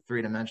emphasize the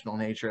three-dimensional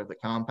nature of the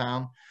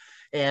compound.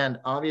 And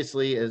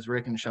obviously, as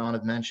Rick and Shawn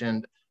have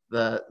mentioned,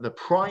 the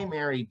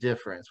primary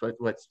difference,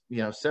 what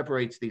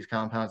separates these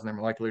compounds in their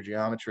molecular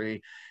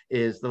geometry,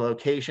 is the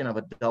location of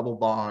a double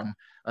bond.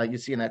 You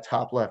see in that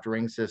top left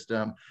ring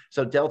system.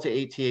 So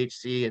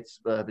Delta-8-THC, it's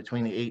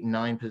between the 8 and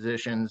 9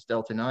 positions.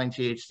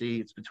 Delta-9-THC,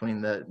 it's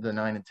between the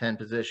 9 and 10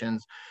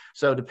 positions.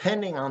 So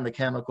depending on the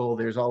chemical,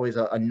 there's always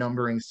a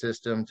numbering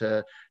system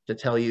to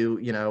tell you,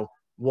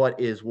 what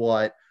is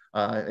what.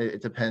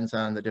 It depends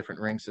on the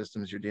different ring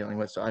systems you're dealing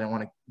with. So I don't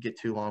want to get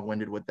too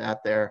long-winded with that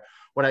there.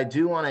 What I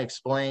do want to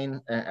explain,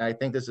 and I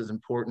think this is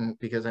important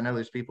because I know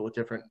there's people with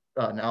different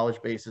knowledge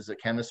bases of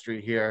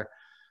chemistry here.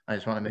 I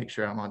just want to make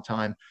sure I'm on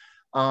time.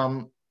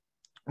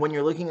 When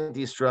you're looking at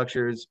these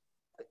structures,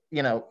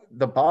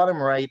 the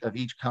bottom right of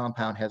each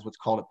compound has what's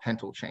called a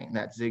pentyl chain.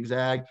 That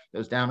zigzag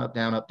goes down, up,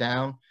 down, up,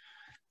 down.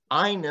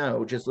 I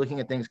know, just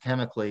looking at things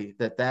chemically,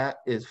 that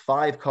is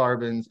 5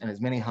 carbons and as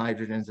many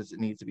hydrogens as it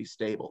needs to be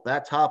stable.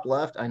 That top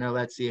left, I know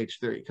that's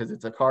CH3 because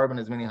it's a carbon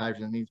as many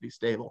hydrogens needs to be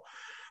stable.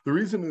 The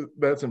reason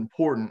that's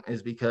important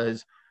is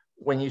because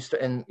when you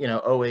and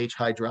OH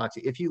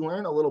hydroxy, if you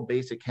learn a little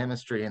basic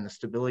chemistry and the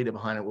stability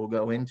behind it we'll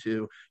go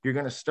into, you're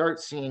going to start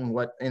seeing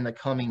what in the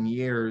coming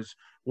years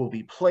will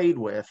be played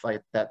with,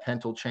 like that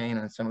pentyl chain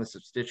and some of the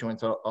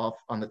substituents off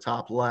on the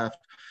top left,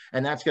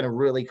 and that's going to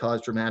really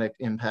cause dramatic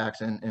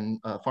impacts in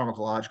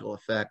pharmacological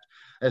effect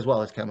as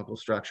well as chemical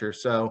structure.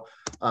 So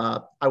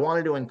I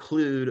wanted to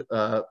include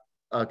a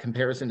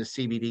comparison to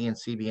CBD and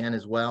CBN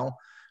as well,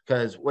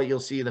 because what you'll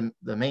see,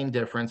 the main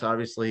difference,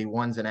 obviously,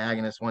 one's an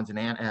agonist, one's an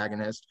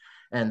antagonist,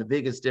 and the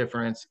biggest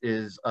difference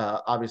is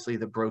obviously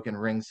the broken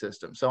ring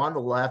system. So on the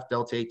left,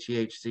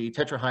 Delta-8-THC,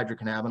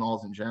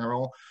 tetrahydrocannabinols in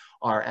general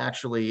are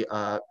actually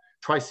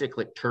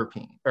tricyclic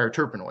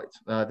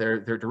terpenoids.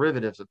 They're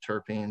derivatives of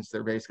terpenes.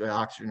 They're basically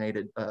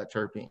oxygenated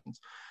terpenes.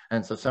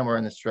 And so somewhere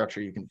in the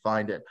structure you can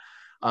find it.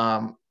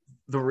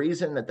 The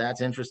reason that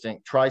that's interesting,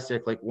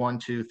 tricyclic 1,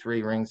 2,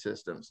 3 ring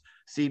systems.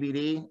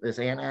 CBD, this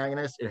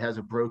antagonist, it has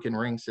a broken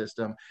ring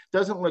system.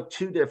 Doesn't look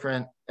too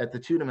different at the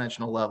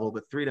 2-dimensional level,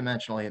 but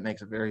 3-dimensionally it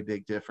makes a very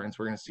big difference.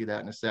 We're going to see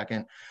that in a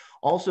second.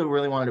 Also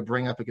really wanted to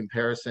bring up a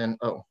comparison,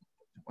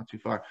 went too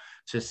far,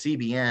 to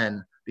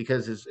CBN,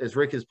 because as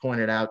Rick has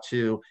pointed out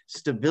too,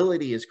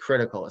 stability is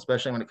critical,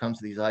 especially when it comes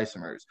to these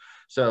isomers.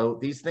 So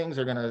these things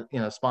are going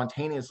to,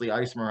 spontaneously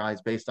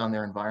isomerize based on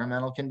their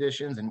environmental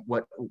conditions and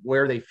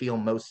where they feel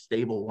most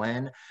stable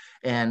when.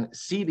 And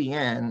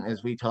CBN,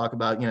 as we talk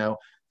about,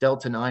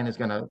 Delta-9 is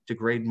going to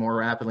degrade more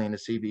rapidly into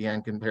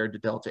CBN compared to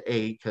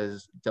Delta-8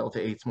 because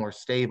Delta-8 is more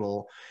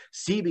stable.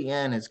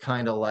 CBN is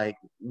kind of like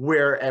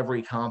where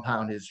every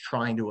compound is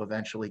trying to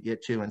eventually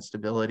get to in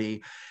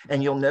stability.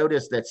 And you'll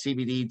notice that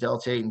CBD,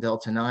 Delta-8, and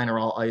Delta-9 are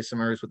all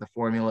isomers with the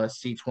formula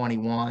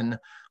C21,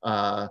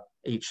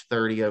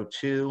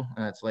 H30O2,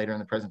 and that's later in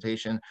the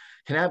presentation.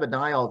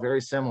 Cannabidiol,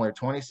 very similar,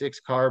 26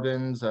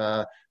 carbons,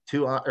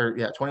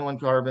 21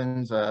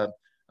 carbons,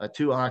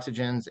 2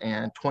 oxygens,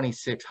 and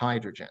 26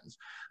 hydrogens.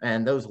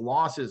 And those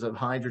losses of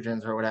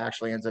hydrogens are what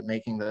actually ends up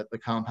making the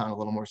compound a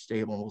little more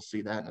stable, and we'll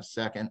see that in a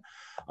second.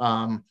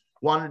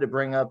 Wanted to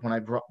bring up, when I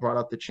brought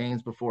up the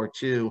chains before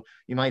too,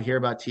 you might hear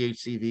about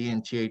THCV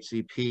and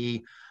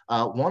THCP.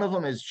 One of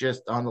them is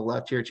just on the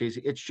left here, THC.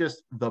 It's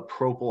just the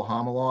propyl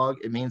homolog.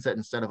 It means that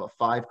instead of a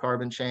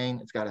 5-carbon chain,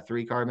 it's got a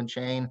 3-carbon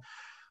chain.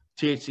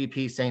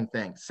 THCP, same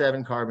thing,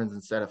 7 carbons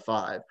instead of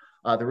 5.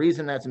 The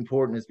reason that's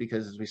important is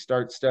because as we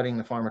start studying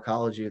the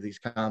pharmacology of these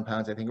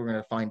compounds, I think we're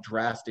going to find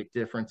drastic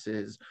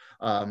differences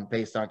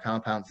based on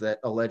compounds that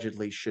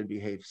allegedly should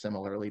behave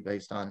similarly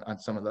based on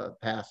some of the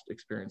past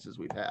experiences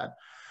we've had.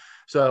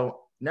 So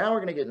now we're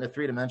going to get into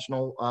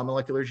 3-dimensional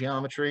molecular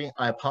geometry.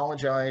 I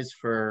apologize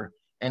for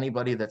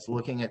anybody that's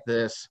looking at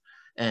this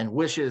and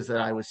wishes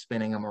that I was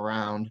spinning them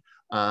around.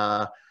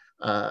 I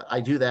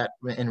do that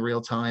in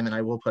real time, and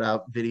I will put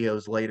out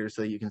videos later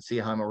so that you can see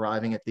how I'm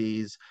arriving at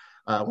these.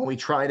 When we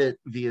tried it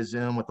via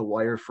Zoom with the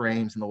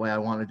wireframes and the way I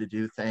wanted to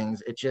do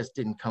things, it just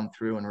didn't come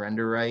through and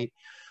render right.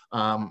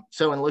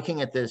 So in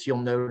looking at this, you'll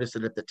notice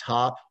that at the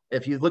top,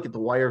 if you look at the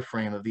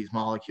wireframe of these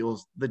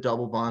molecules, the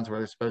double bonds where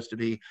they're supposed to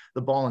be,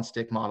 the ball and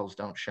stick models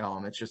don't show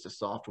them. It's just a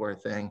software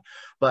thing.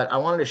 But I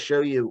wanted to show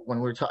you,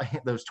 when we're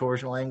talking those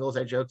torsional angles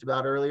I joked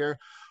about earlier,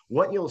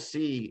 what you'll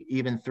see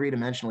even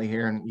 3-dimensionally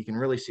here, and you can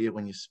really see it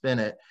when you spin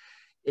it,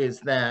 is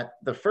that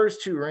the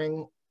first 2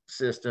 ring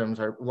systems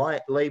are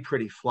lay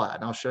pretty flat,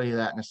 and I'll show you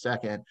that in a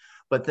second.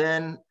 But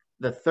then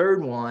the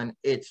third one,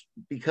 it's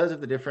because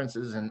of the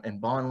differences in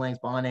bond lengths,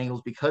 bond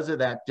angles, because of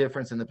that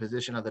difference in the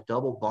position of the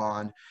double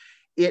bond,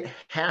 it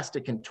has to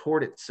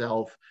contort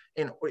itself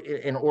in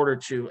order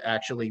to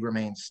actually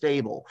remain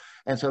stable.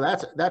 And so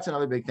that's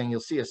another big thing. You'll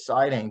see a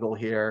side angle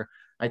here.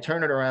 I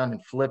turned it around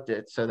and flipped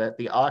it so that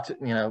the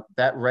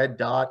that red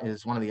dot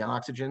is one of the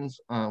oxygens,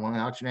 one of the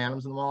oxygen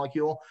atoms in the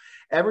molecule.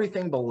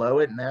 Everything below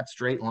it in that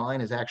straight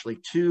line is actually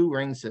 2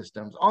 ring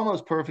systems,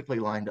 almost perfectly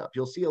lined up.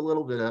 You'll see a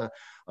little bit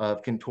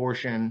of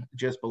contortion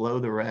just below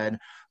the red,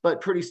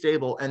 but pretty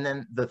stable. And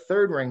then the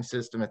third ring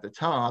system at the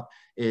top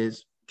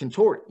is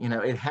contort.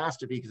 It has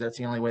to be, because that's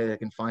the only way they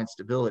can find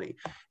stability.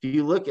 If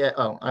you look at,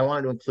 I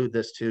wanted to include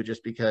this too,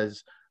 just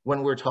because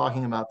when we're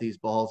talking about these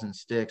balls and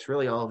sticks,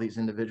 really all of these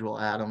individual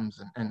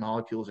atoms and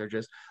molecules are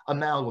just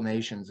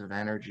amalgamations of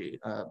energy,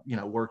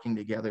 working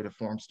together to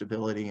form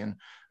stability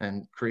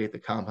and create the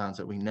compounds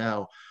that we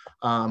know.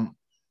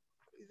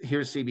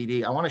 Here's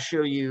CBD. I want to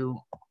show you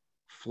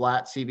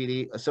flat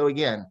CBD. So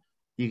again,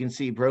 you can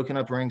see broken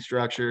up ring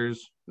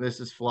structures. This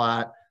is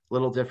flat, a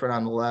little different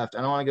on the left.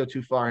 I don't want to go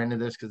too far into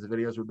this because the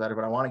videos were better,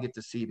 but I want to get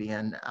to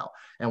CBN now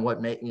and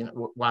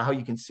how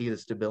you can see the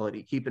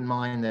stability. Keep in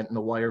mind that in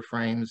the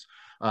wireframes,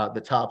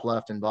 the top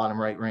left and bottom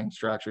right ring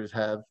structures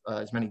have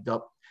as many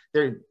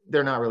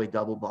they're not really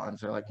double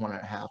bonds, they're like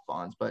 1.5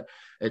 bonds, but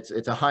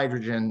it's a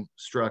hydrogen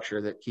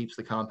structure that keeps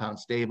the compound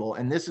stable.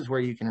 And this is where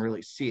you can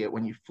really see it.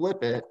 When you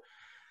flip it,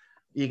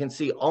 you can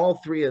see all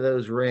 3 of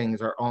those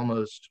rings are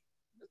almost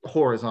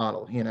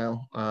horizontal.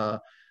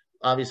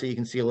 Obviously you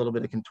can see a little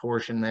bit of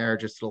contortion there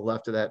just to the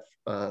left of that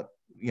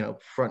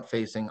front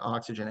facing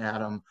oxygen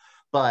atom,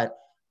 but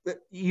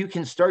you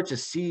can start to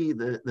see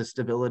the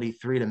stability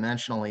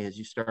three-dimensionally as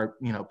you start,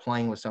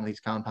 playing with some of these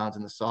compounds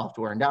in the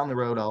software. And down the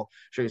road, I'll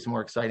show you some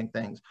more exciting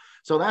things.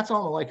 So that's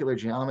all molecular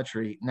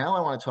geometry. Now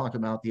I want to talk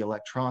about the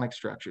electronic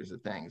structures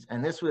of things.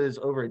 And this was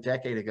over a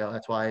decade ago.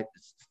 That's why I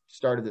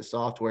started this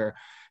software,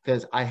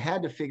 because I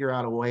had to figure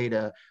out a way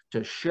to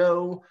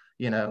show,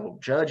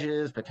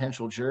 judges,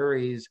 potential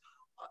juries,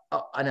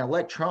 an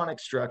electronic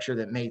structure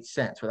that made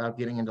sense without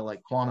getting into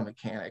like quantum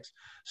mechanics.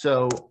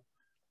 So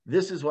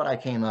this is what I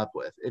came up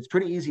with. It's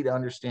pretty easy to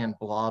understand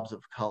blobs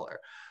of color.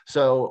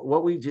 So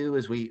what we do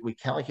is we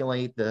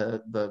calculate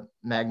the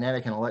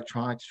magnetic and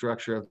electronic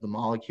structure of the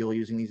molecule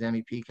using these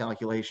MEP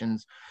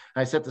calculations.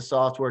 And I set the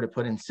software to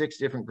put in 6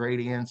 different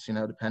gradients,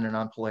 depending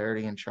on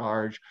polarity and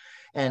charge.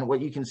 And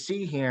what you can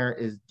see here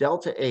is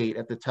delta-8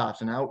 at the top.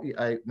 So now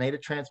I made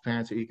it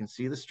transparent so you can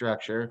see the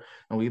structure.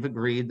 And we've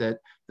agreed that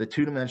the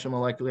 2-dimensional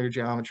molecular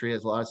geometry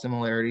has a lot of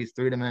similarities,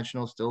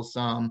 3-dimensional still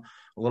some,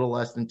 a little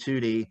less than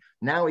 2D.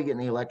 Now we get in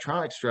the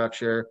electronic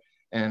structure,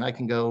 and I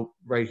can go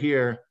right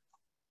here.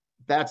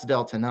 That's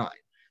delta-9.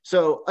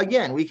 So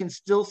again, we can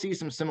still see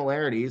some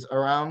similarities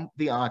around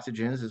the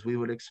oxygens as we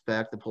would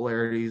expect. The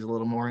polarity is a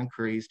little more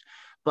increased.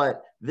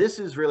 But this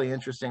is really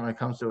interesting when it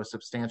comes to a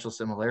substantial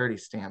similarity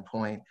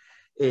standpoint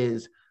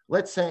is,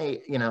 let's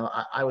say,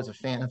 I was a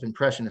fan of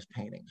Impressionist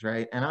paintings,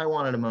 right? And I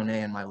wanted a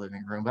Monet in my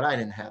living room, but I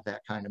didn't have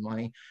that kind of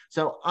money.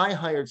 So I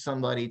hired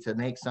somebody to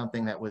make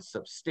something that was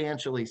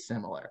substantially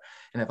similar.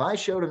 And if I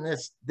showed them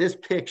this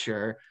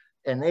picture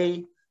and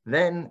they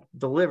then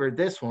delivered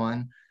this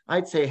one,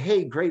 I'd say,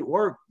 hey, great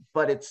work,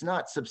 but it's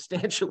not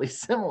substantially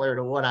similar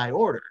to what I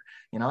ordered.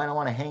 I don't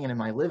want to hang it in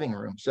my living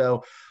room.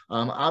 So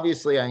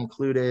obviously I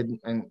included,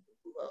 and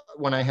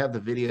when I have the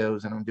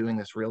videos and I'm doing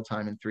this real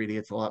time in 3D,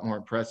 it's a lot more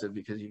impressive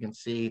because you can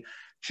see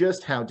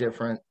just how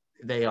different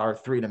they are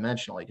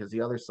three-dimensionally, because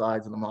the other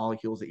sides of the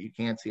molecules that you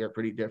can't see are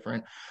pretty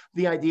different.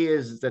 The idea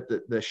is that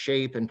the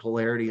shape and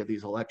polarity of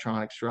these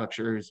electronic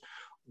structures,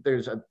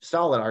 there's a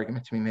solid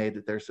argument to be made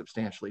that they're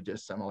substantially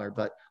dissimilar,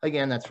 but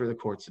again, that's for the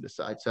courts to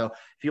decide. So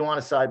if you want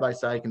a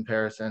side-by-side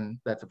comparison,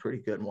 that's a pretty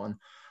good one.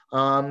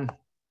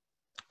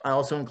 I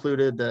also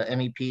included the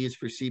MEPs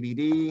for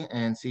CBD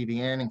and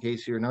CBN in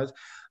case you're noticed.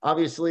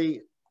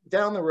 Obviously,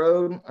 down the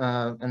road,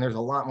 and there's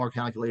a lot more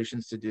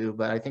calculations to do,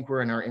 but I think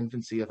we're in our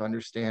infancy of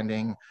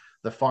understanding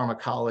the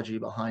pharmacology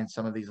behind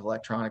some of these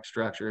electronic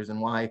structures and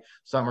why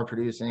some are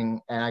producing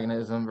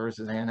agonism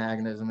versus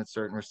antagonism at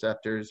certain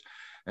receptors.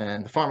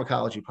 And the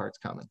pharmacology part's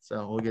coming,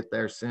 so we'll get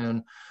there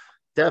soon.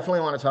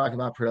 Definitely want to talk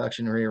about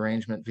production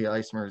rearrangement via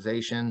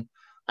isomerization.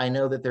 I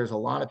know that there's a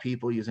lot of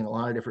people using a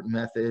lot of different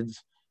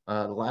methods.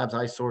 The labs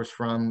I source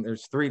from,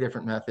 there's 3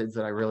 different methods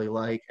that I really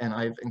like, and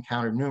I've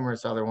encountered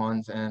numerous other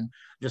ones and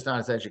just not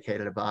as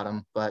educated about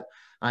them, but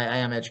I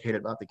am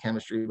educated about the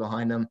chemistry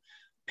behind them.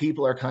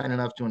 People are kind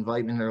enough to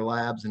invite me in their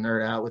labs and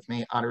nerd out with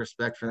me out of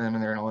respect for them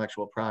and their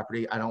intellectual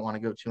property. I don't want to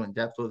go too in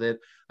depth with it.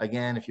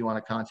 Again, if you want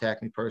to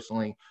contact me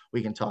personally,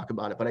 we can talk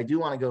about it, but I do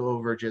want to go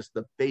over just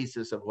the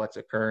basis of what's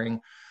occurring.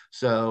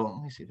 So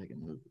let me see if I can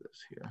move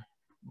this here.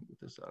 Get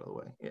this out of the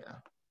way. Yeah.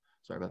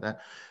 Sorry about that.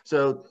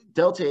 So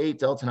delta-8,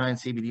 delta-9,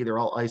 CBD, they're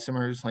all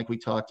isomers like we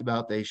talked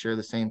about. They share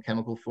the same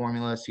chemical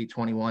formula,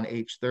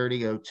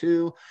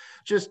 C21H30O2,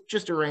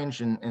 just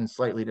arranged in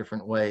slightly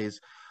different ways.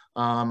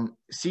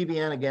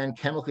 CBN, again,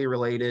 chemically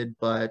related,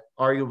 but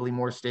arguably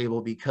more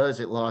stable because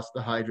it lost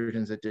the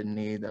hydrogens it didn't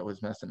need that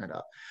was messing it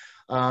up.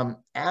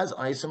 As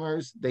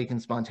isomers, they can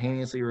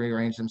spontaneously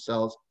rearrange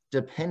themselves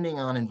depending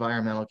on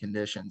environmental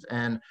conditions.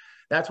 And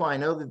that's why I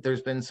know that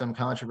there's been some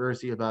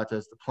controversy about,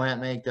 does the plant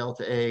make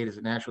delta-8? Is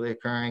it naturally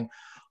occurring?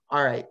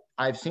 All right,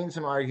 I've seen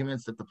some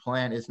arguments that the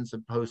plant isn't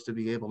supposed to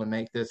be able to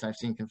make this. I've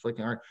seen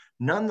conflicting arguments.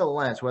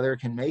 Nonetheless, whether it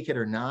can make it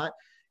or not,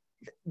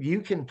 you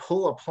can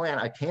pull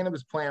a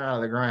cannabis plant out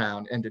of the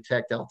ground and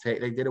detect delta-8.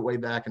 They did it way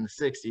back in the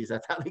 60s.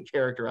 That's how they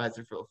characterized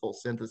it for the full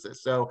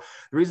synthesis. So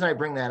the reason I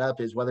bring that up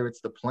is whether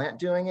it's the plant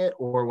doing it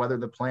or whether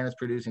the plant is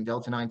producing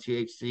delta-9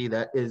 THC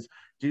that is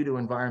due to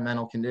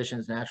environmental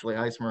conditions naturally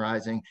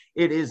isomerizing,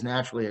 it is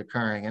naturally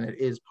occurring, and it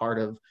is part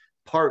of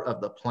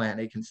the plant,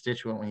 a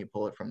constituent when you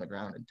pull it from the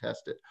ground and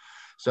test it.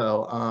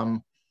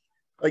 So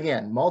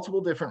again,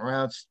 multiple different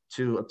routes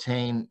to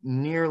obtain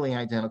nearly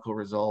identical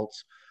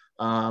results.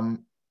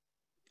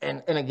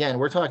 And again,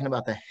 we're talking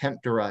about the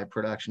hemp-derived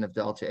production of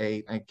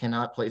delta-8. I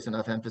cannot place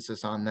enough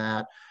emphasis on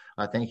that.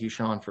 Thank you,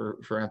 Shawn,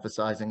 for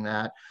emphasizing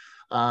that.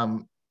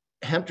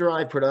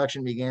 Hemp-derived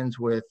production begins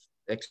with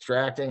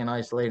extracting and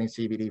isolating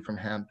CBD from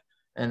hemp.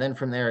 And then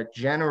from there, it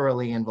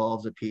generally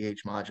involves a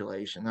pH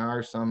modulation. There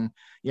are some,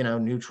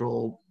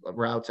 neutral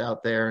routes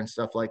out there and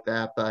stuff like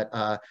that.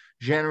 But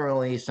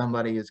generally,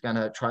 somebody is going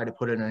to try to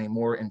put it in a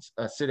more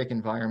acidic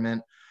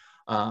environment.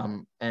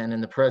 And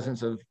in the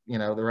presence of,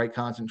 the right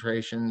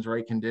concentrations,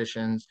 right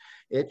conditions,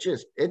 it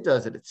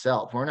does it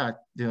itself. We're not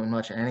doing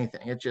much of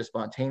anything. It just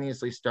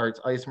spontaneously starts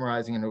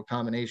isomerizing into a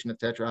combination of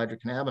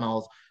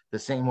tetrahydrocannabinols the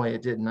same way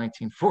it did in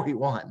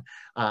 1941.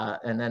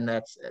 And then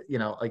that's,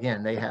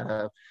 again, they had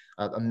a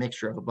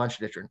mixture of a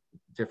bunch of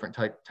different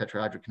type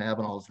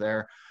tetrahydrocannabinols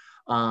there.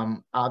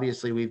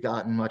 Obviously, we've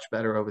gotten much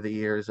better over the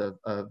years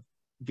of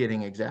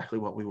getting exactly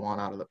what we want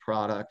out of the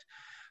product.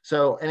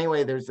 So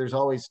anyway, there's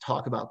always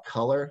talk about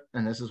color,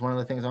 and this is one of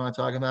the things I want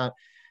to talk about.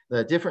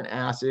 The different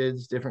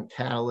acids, different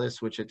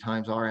catalysts, which at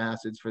times are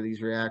acids for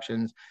these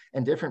reactions,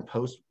 and different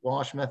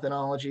post-wash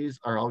methodologies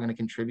are all going to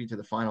contribute to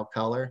the final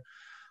color.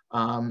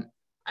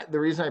 The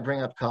reason I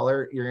bring up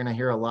color, you're going to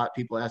hear a lot of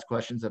people ask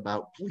questions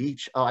about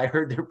bleach. Oh, I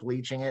heard they're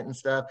bleaching it and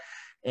stuff.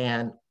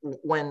 And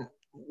when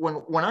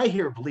I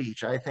hear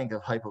bleach, I think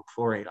of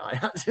hypochlorite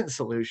ions in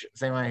solution.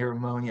 Same when I hear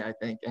ammonia, I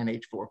think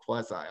NH4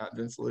 plus ions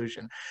in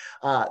solution.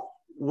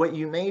 What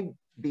you may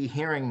be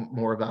hearing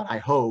more about, I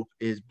hope,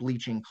 is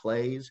bleaching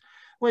clays,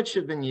 which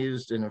have been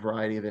used in a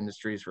variety of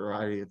industries for a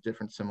variety of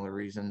different similar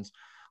reasons.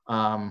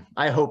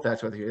 I hope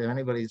that's what if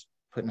anybody's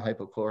putting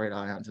hypochlorite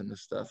ions in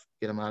this stuff,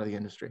 get them out of the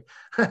industry.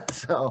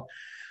 So,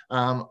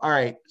 all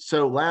right,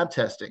 so lab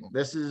testing.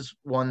 This is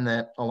one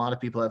that a lot of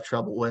people have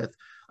trouble with.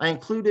 I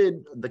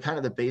included the kind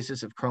of the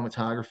basis of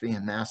chromatography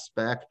and mass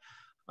spec.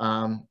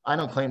 I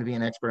don't claim to be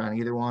an expert on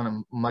either one.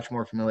 I'm much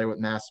more familiar with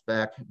mass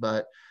spec,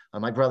 but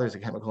my brother's a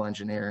chemical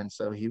engineer, and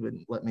so he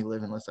wouldn't let me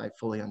live unless I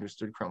fully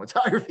understood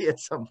chromatography at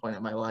some point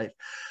in my life.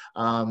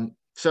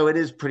 So it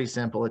is pretty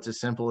simple. It's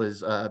as simple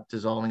as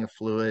dissolving a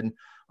fluid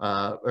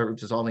or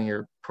dissolving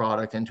your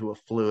product into a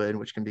fluid,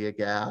 which can be a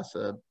gas,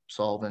 a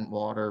solvent,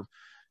 water,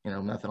 you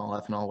know, methanol,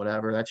 ethanol,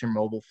 whatever. That's your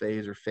mobile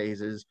phase or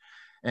phases.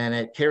 And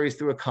it carries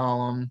through a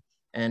column.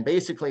 And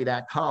basically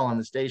that column,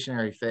 the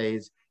stationary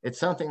phase, it's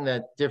something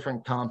that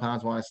different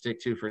compounds want to stick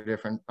to for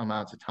different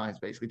amounts of times,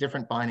 basically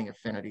different binding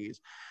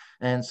affinities.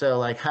 And so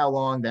like how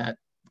long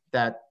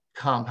that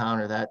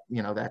compound or that,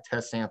 you know, that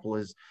test sample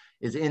is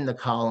in the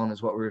column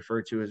is what we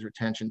refer to as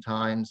retention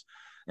times.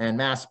 And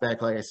mass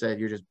spec, like I said,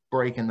 you're just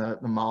breaking the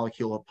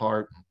molecule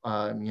apart,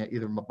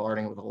 either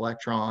bombarding it with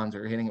electrons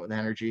or hitting it with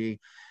energy.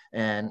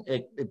 And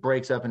it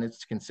breaks up in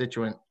its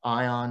constituent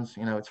ions,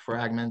 you know, its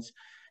fragments.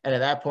 And at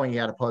that point, you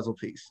got a puzzle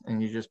piece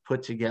and you just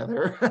put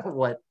together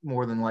what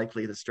more than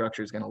likely the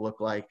structure is going to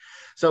look like.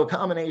 So a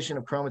combination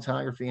of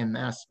chromatography and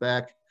mass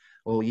spec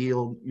will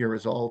yield your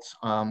results.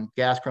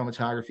 Gas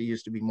chromatography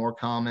used to be more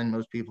common.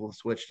 Most people have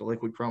switched to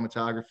liquid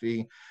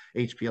chromatography.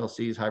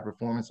 HPLC is high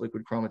performance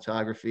liquid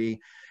chromatography.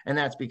 And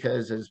that's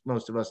because, as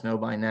most of us know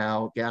by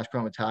now, gas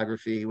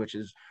chromatography, which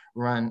is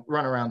run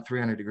around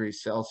 300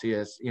 degrees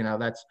Celsius, you know,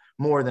 that's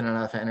more than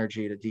enough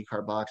energy to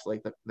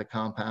decarboxylate the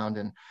compound.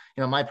 And,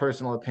 you know, my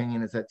personal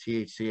opinion is that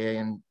THCA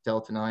and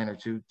Delta-9 are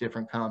two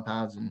different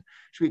compounds and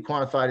should be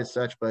quantified as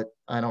such, but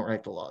I don't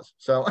write the laws.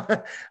 So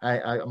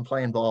I'm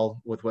playing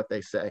ball with what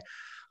they say.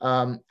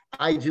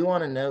 I do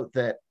want to note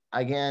that,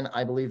 again,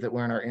 I believe that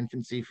we're in our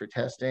infancy for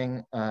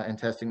testing and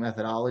testing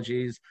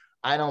methodologies.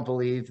 I don't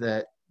believe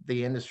that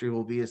the industry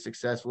will be as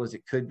successful as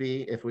it could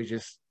be if we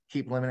just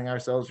keep limiting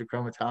ourselves to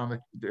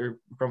chromatography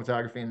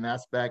and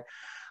mass spec.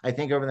 I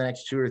think over the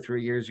next 2 or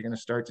 3 years, you're going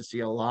to start to see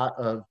a lot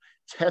of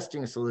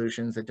testing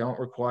solutions that don't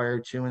require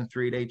 2 and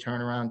 3 day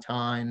turnaround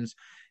times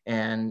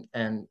and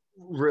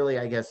really,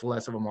 I guess,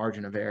 less of a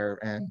margin of error.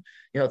 And,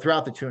 you know,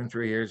 throughout the 2 and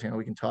 3 years, you know,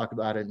 we can talk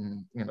about it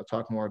and, you know,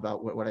 talk more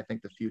about what I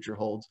think the future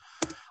holds.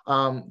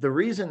 The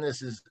reason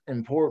this is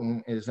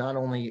important is not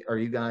only are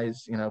you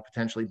guys, you know,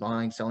 potentially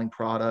buying, selling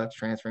products,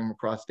 transferring them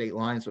across state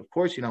lines. So of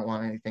course, you don't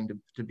want anything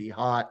to be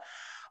hot,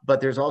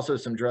 but there's also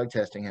some drug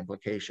testing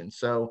implications.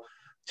 So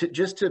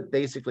just to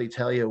basically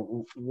tell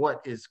you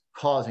what is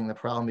causing the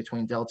problem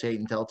between Delta-8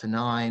 and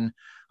Delta-9,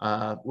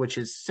 which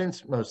has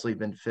since mostly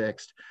been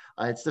fixed,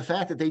 it's the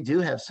fact that they do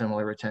have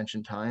similar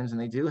retention times and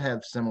they do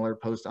have similar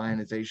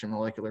post-ionization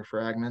molecular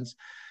fragments.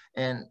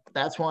 And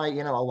that's why,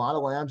 you know, a lot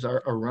of labs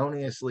are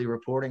erroneously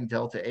reporting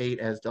Delta-8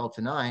 as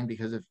Delta-9,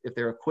 because if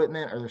their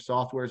equipment or their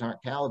softwares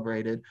aren't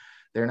calibrated,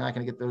 they're not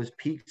going to get those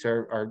peaks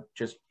are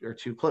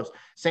too close.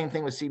 Same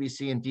thing with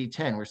CBC and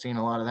D10. We're seeing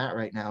a lot of that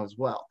right now as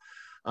well.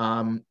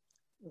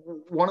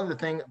 One of the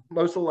things,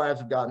 most of the labs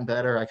have gotten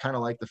better. I kind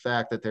of like the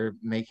fact that they're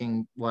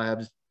making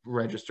labs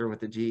register with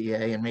the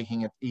DEA and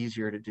making it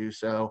easier to do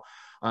so,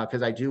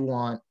 because I do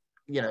want,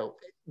 you know,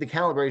 the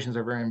calibrations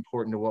are very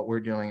important to what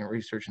we're doing in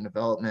research and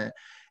development.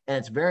 And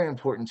it's very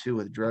important too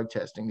with drug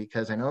testing,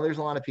 because I know there's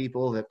a lot of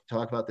people that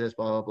talk about this,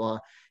 blah, blah, blah.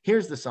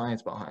 Here's the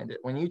science behind it.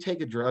 When you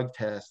take a drug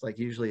test, like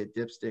usually a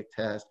dipstick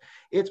test,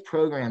 it's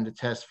programmed to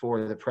test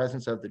for the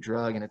presence of the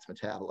drug and its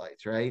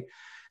metabolites, right?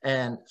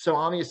 And so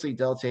obviously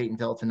Delta-8 and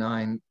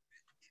Delta-9,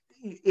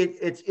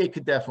 it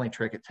could definitely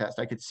trick a test.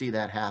 I could see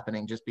that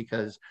happening just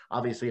because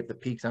obviously if the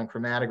peaks on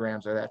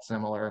chromatograms are that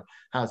similar,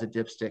 how's a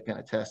dipstick going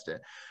to test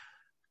it?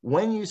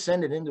 When you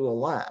send it into a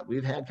lab,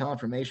 we've had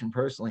confirmation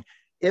personally,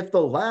 if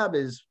the lab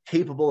is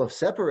capable of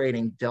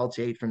separating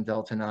Delta-8 from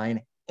Delta-9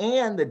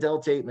 and the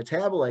Delta-8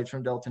 metabolites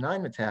from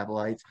Delta-9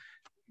 metabolites,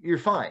 you're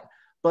fine.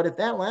 But if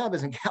that lab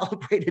isn't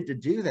calibrated to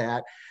do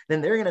that,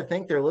 then they're going to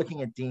think they're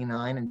looking at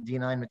D9 and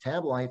D9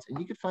 metabolites, and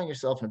you could find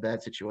yourself in a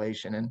bad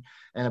situation. And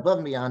above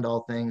and beyond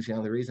all things, you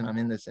know, the reason I'm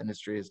in this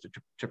industry is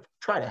to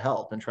try to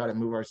help and try to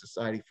move our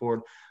society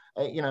forward.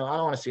 You know, I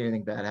don't want to see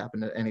anything bad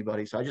happen to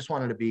anybody. So I just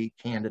wanted to be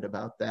candid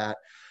about that.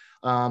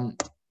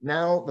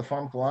 now the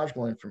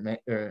pharmacological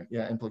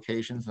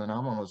implications, and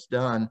I'm almost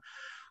done.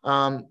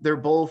 They're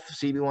both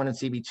CB1 and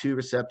CB2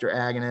 receptor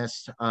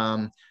agonists.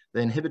 The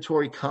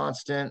inhibitory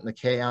constant, the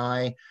Ki,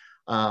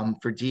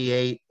 for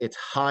D8, it's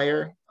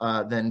higher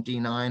than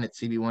D9 at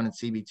CB1 and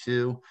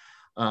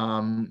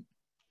CB2.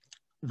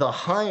 The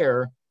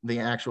higher the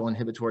actual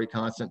inhibitory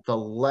constant, the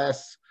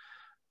less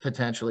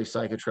potentially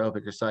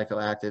psychotropic or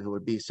psychoactive it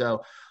would be.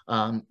 So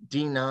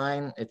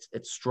D9,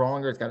 it's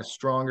stronger, it's got a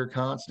stronger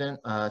constant,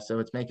 so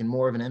it's making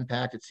more of an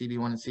impact at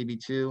CB1 and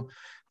CB2.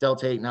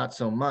 Delta-8, not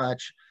so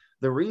much.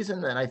 The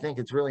reason that I think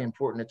it's really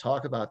important to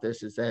talk about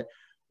this is that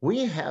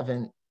we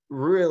haven't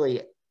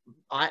really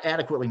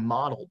adequately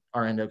modeled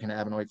our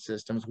endocannabinoid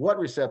systems, what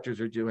receptors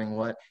are doing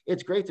what.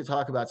 It's great to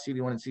talk about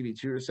CB1 and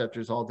CB2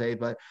 receptors all day,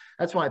 but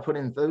that's why I put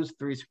in those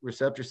 3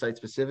 receptor sites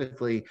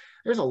specifically.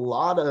 There's a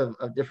lot of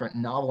different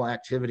novel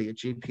activity at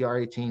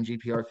GPR18,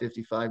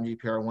 GPR55, and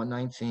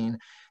GPR119,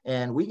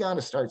 and we got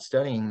to start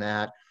studying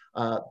that.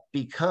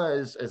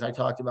 Because, as I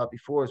talked about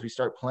before, as we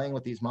start playing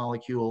with these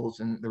molecules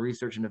in the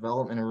research and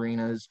development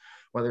arenas,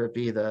 whether it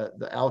be the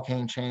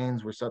alkane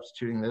chains, we're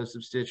substituting those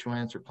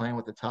substituents, or playing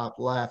with the top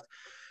left,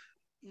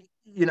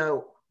 you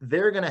know,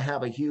 they're going to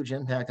have a huge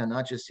impact on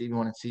not just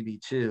CB1 and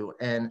CB2.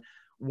 And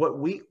what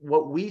we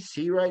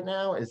see right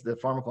now is the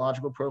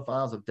pharmacological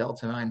profiles of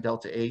Delta-9,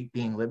 Delta-8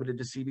 being limited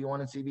to CB1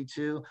 and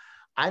CB2.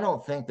 I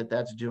don't think that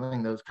that's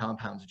doing those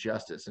compounds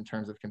justice in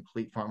terms of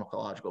complete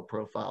pharmacological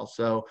profiles.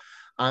 So,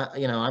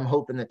 you know, I'm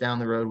hoping that down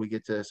the road we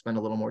get to spend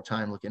a little more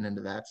time looking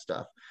into that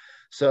stuff.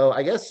 So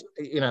I guess,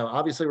 you know,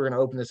 obviously we're going to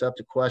open this up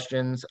to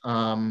questions.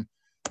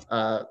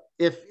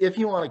 If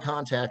you want to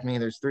contact me,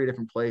 there's 3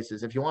 different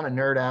places. If you want to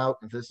nerd out,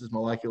 if this is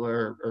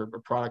molecular or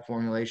product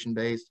formulation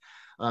based,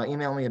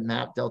 email me at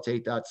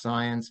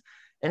matt.delta8.science.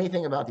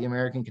 Anything about the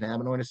American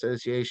Cannabinoid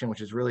Association,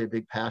 which is really a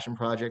big passion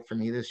project for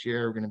me this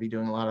year. We're going to be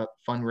doing a lot of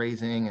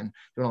fundraising and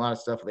doing a lot of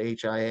stuff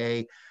with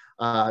HIA.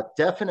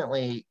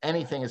 Definitely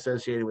anything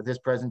associated with this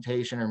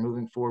presentation or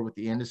moving forward with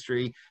the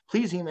industry,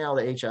 please email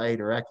the HIA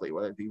directly,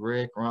 whether it be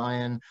Rick,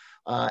 Ryan,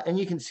 and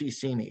you can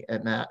CC me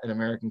at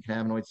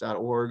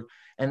matt@americancannabinoids.org.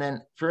 And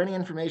then for any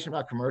information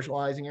about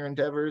commercializing your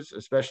endeavors,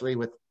 especially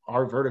with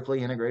our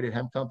vertically integrated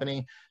hemp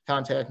company,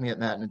 contact me at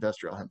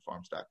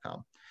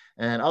matt@industrialhempfarms.com.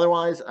 And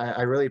otherwise,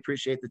 I really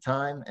appreciate the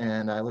time,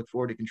 and I look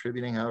forward to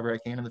contributing however I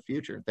can in the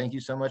future. Thank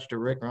you so much to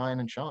Rick, Ryan,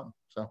 and Shawn.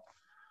 So.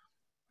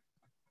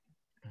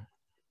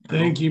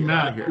 Thank you,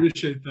 Matt.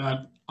 Appreciate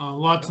that.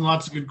 Lots and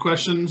lots of good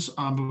questions.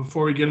 But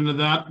before we get into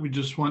that, we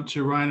just want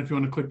to, Ryan, if you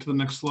want to click to the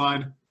next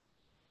slide,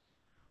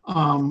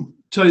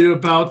 tell you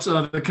about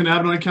the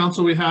Cannabinoid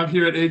Council we have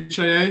here at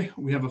HIA.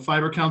 We have a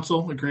fiber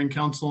council, a grain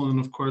council, and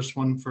of course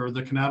one for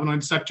the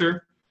cannabinoid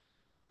sector.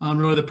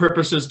 Really the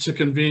purpose is to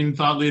convene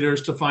thought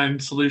leaders to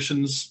find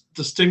solutions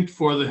distinct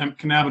for the hemp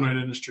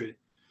cannabinoid industry.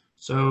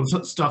 So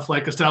stuff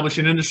like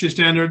establishing industry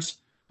standards.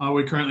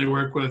 We currently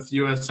work with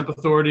U.S. Hemp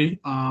Authority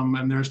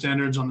and their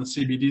standards on the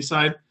CBD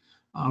side.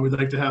 We'd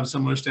like to have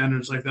similar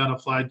standards like that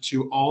applied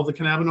to all the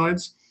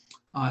cannabinoids,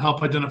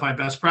 help identify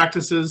best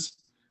practices,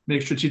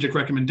 make strategic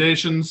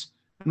recommendations,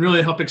 and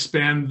really help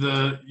expand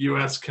the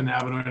U.S.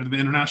 cannabinoid and the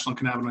international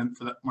cannabinoid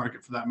for that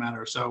market for that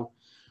matter. So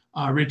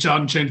reach out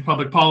and change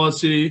public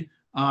policy,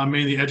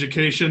 mainly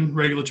education,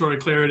 regulatory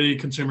clarity,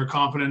 consumer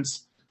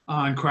confidence,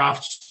 and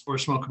crafts for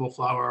smokable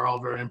flower are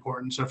all very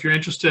important. So if you're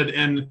interested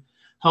in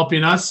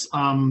helping us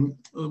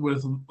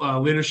with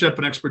leadership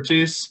and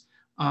expertise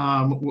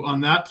on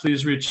that,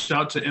 please reach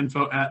out to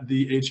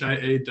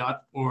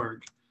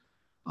info@thehia.org.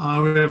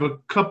 We have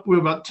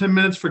about 10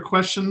 minutes for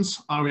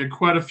questions. We had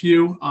quite a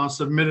few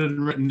submitted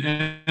and written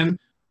in.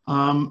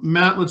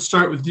 Matt, let's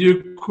start with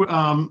you.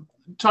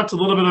 Talked a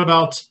little bit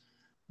about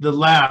the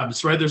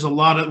labs, right? We had a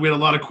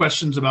lot of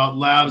questions about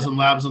labs and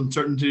labs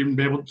uncertainty and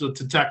be able to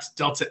detect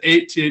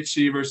Delta-8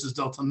 THC versus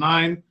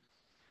Delta-9.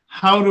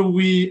 How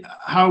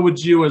would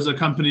you as a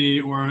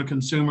company or a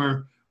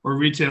consumer or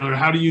retailer,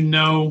 how do you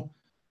know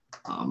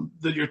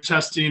that your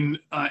testing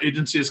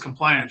agency is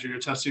compliant or your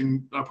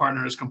testing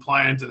partner is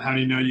compliant, and how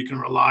do you know you can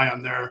rely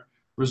on their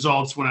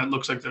results when it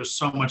looks like there's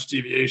so much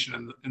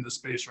deviation in the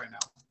space right now?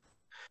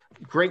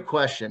 Great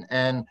question.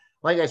 And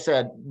like I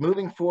said,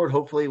 moving forward,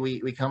 hopefully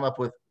we come up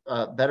with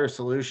better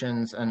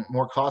solutions and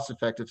more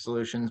cost-effective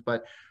solutions.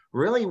 But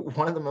really,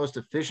 one of the most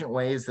efficient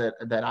ways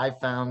that I've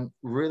found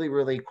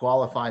really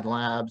qualified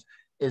labs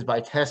is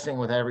by testing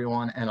with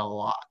everyone and a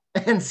lot,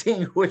 and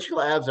seeing which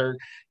labs are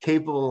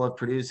capable of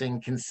producing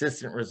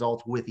consistent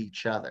results with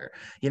each other.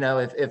 You know,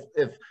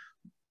 if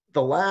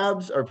the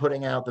labs are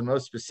putting out the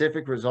most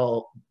specific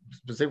results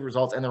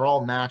and they're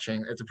all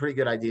matching, it's a pretty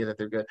good idea that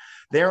they're good.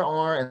 There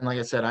are, and like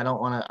I said, I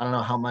don't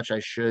know how much I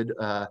should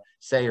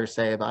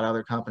say about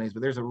other companies,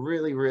 but there's a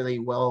really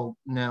well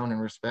known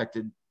and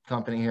respected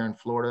company here in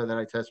Florida that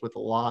I test with a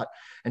lot.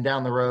 And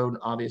down the road,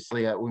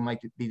 obviously, we might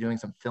be doing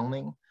some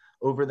filming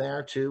over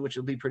there too, which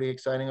will be pretty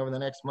exciting over the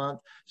next month.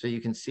 So you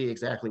can see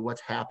exactly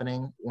what's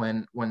happening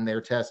when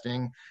they're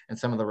testing and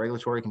some of the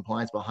regulatory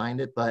compliance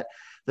behind it. But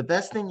the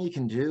best thing you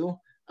can do,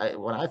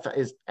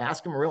 is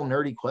ask them real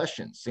nerdy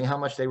questions, see how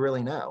much they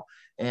really know.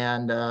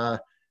 And,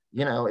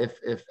 you know,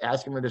 if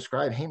ask them to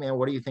describe, hey man,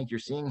 what do you think you're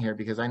seeing here?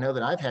 Because I know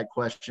that I've had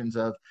questions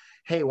of,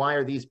 hey, why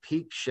are these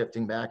peaks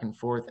shifting back and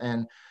forth?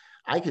 And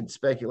I could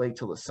speculate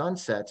till the sun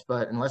sets,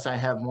 but unless I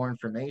have more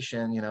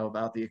information, you know,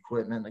 about the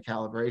equipment, the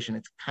calibration,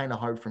 it's kind of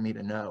hard for me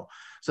to know.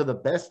 So the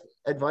best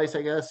advice,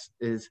 I guess,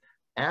 is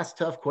ask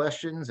tough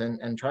questions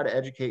and try to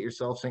educate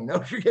yourself so you know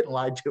if you're getting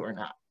lied to or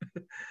not.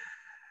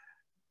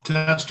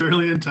 Test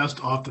early and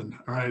test often.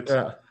 All right.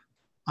 Yeah.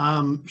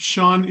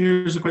 Shawn,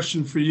 here's a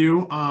question for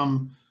you.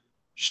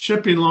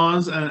 Shipping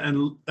laws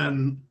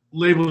and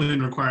labeling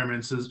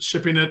requirements. Is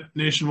shipping it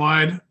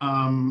nationwide?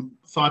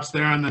 Thoughts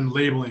there, and then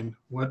labeling.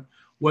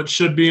 What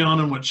should be on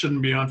and what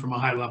shouldn't be on from a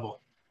high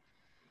level?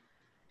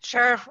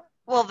 Sure.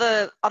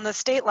 Well, on the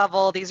state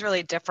level, these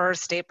really differ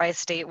state by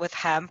state with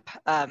hemp.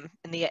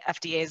 In the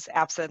FDA's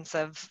absence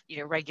of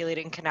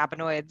regulating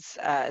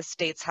cannabinoids,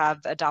 states have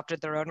adopted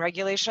their own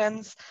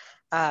regulations.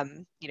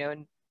 And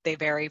they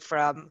vary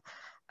from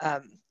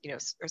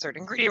certain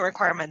ingredient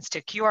requirements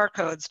to QR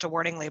codes to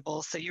warning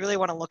labels. So you really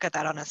want to look at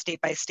that on a state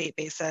by state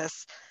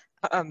basis.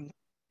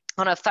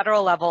 On a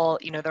federal level,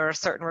 there are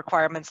certain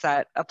requirements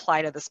that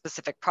apply to the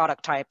specific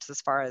product types as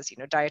far as,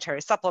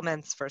 dietary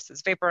supplements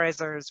versus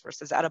vaporizers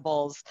versus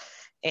edibles.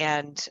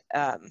 And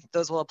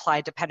those will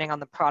apply depending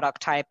on the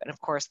product type. And of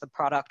course, the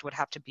product would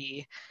have to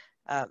be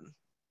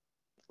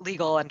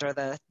legal under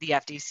the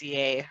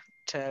FDCA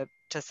to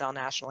sell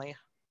nationally.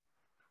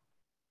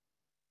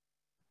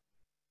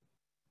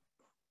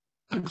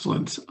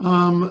 Excellent.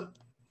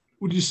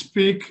 Would you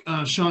speak,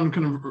 Shawn,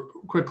 kind of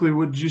quickly,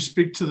 would you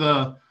speak to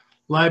the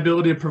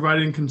liability of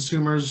providing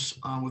consumers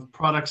with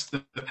products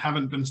that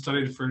haven't been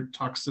studied for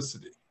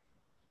toxicity,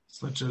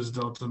 such as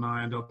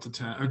Delta-9,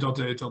 Delta-10, or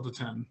Delta-8,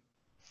 Delta-10?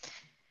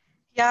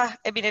 Yeah,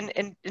 I mean,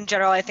 in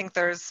general, I think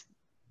there's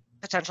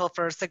potential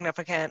for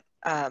significant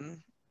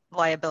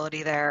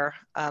liability there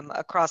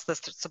across the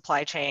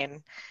supply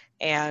chain,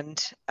 and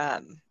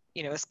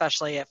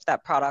especially if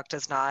that product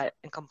is not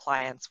in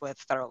compliance with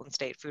federal and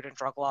state food and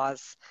drug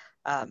laws,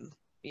 and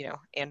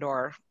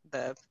or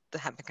the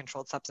hemp and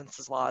controlled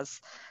substances laws.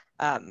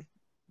 But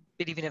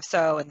even if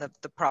so, and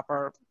the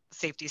proper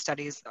safety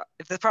studies,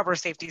 if the proper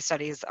safety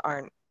studies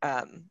aren't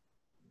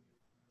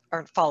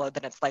followed,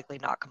 then it's likely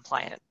not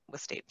compliant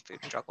with state food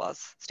and drug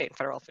laws, state and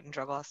federal food and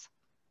drug laws.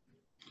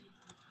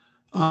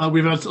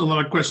 We've had a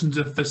lot of questions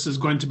if this is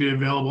going to be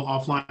available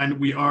offline.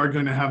 We are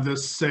going to have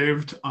this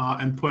saved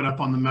and put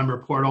up on the member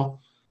portal.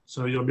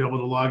 So you'll be able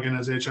to log in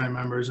as HI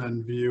members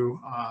and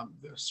view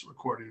this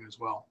recording as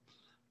well.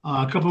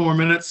 A couple more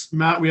minutes.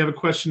 Matt, we have a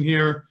question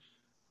here.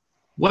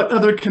 What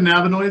other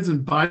cannabinoids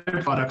and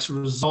byproducts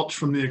result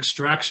from the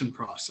extraction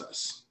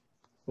process?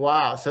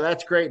 Wow, so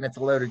that's great, and it's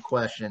a loaded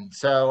question.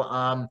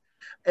 So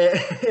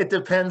it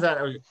depends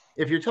on,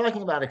 if you're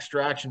talking about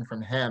extraction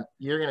from hemp,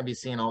 you're going to be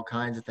seeing all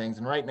kinds of things.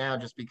 And right now,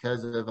 just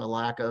because of a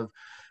lack of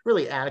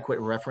really adequate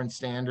reference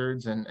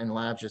standards and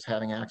labs just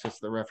having access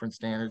to the reference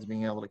standards,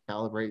 being able to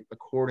calibrate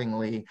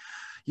accordingly,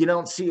 you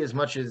don't see as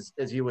much as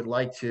you would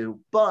like to.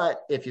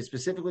 But if you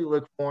specifically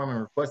look for them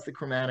and request the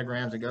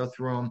chromatograms and go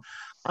through them,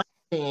 I'm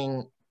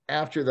seeing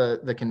after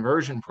the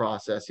conversion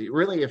process,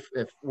 really if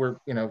we're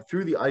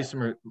through the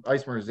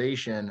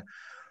isomerization,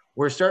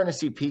 we're starting to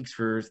see peaks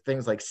for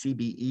things like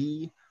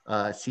CBE,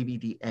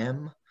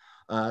 CBDM,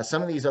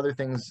 some of these other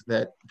things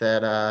that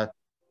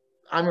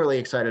I'm really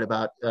excited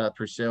about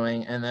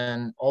pursuing. And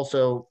then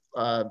also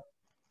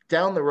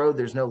down the road,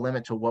 there's no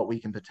limit to what we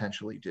can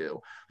potentially do,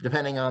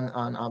 depending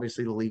on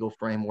obviously the legal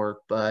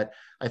framework. But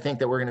I think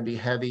that we're going to be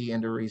heavy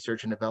into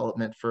research and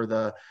development for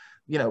the,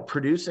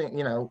 producing,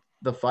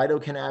 the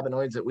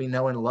phytocannabinoids that we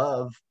know and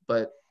love,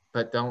 but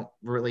don't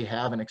really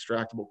have in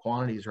extractable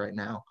quantities right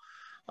now.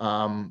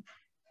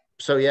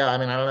 So yeah, I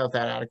mean, I don't know if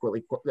that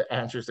adequately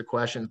answers the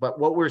questions, but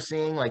what we're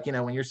seeing, like,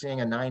 when you're seeing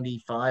a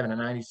 95 and a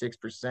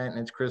 96% and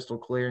it's crystal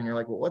clear and you're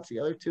like, well, what's the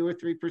other 2 or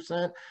 3%?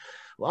 A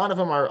lot of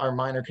them are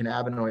minor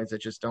cannabinoids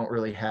that just don't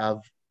really have,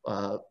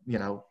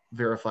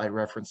 verified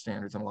reference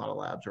standards in a lot of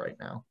labs right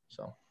now.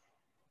 So.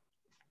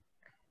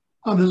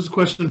 This is a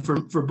question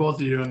for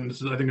both of you, and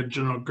this is, I think, a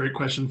general great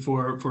question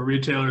for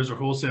retailers or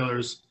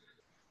wholesalers.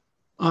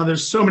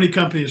 There's so many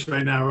companies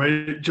right now,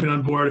 right, jumping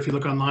on board. If you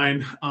look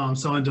online,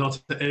 selling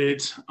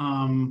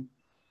Delta-8.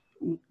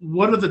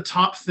 What are the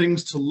top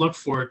things to look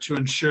for to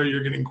ensure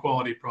you're getting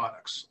quality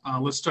products?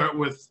 Let's start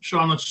with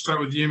Shawn. Let's start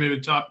with you. Maybe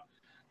the top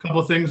couple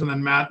of things, and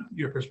then Matt,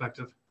 your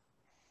perspective.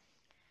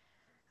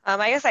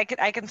 I guess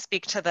I can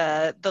speak to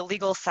the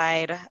legal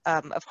side.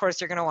 Of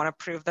course, you're going to want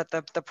to prove that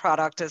the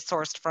product is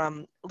sourced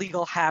from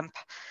legal hemp,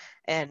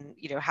 and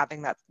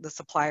having the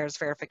supplier's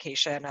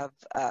verification of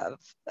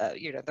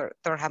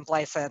their hemp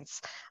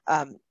license,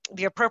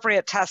 the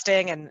appropriate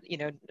testing, and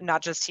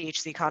not just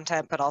THC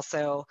content, but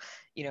also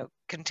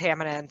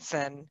contaminants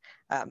and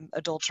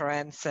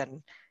adulterants,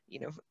 and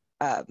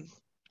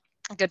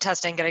good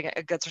testing, getting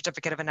a good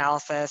certificate of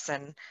analysis.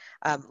 And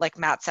like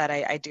Matt said,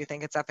 I do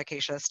think it's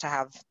efficacious to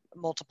have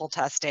multiple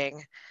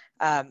testing,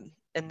 and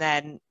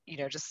then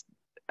just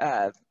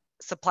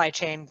supply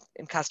chain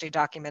and custody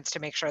documents to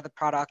make sure the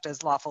product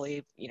is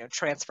lawfully,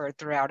 transferred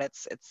throughout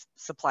its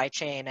supply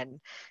chain and,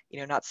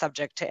 not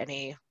subject to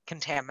any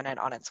contaminant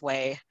on its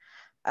way.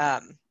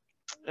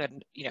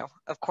 And,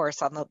 of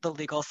course, on the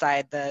legal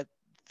side,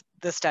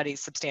 the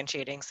studies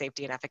substantiating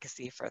safety and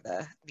efficacy for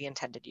the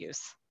intended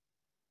use.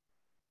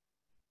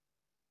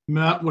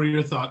 Matt, what are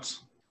your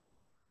thoughts?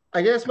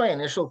 I guess my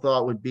initial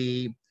thought would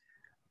be,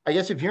 I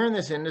guess if you're in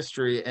this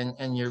industry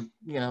and you're,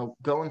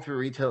 going through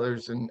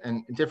retailers and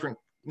different,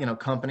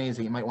 companies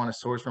that you might want to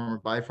source from or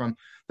buy from,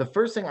 the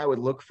first thing I would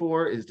look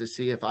for is to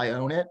see if I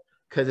own it.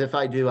 Because if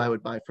I do, I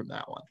would buy from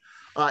that one.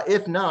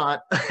 If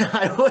not,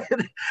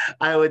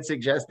 I would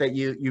suggest that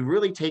you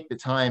really take the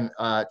time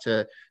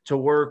to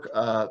work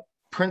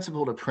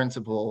principle to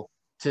principle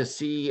to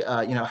see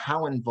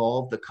how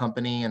involved the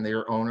company and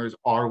their owners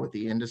are with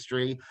the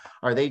industry.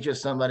 Are they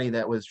just somebody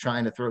that was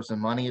trying to throw some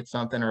money at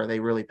something, or are they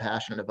really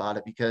passionate about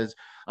it? Because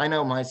I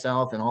know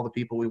myself and all the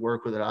people we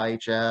work with at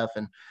IHF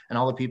and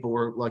all the people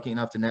we're lucky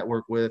enough to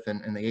network with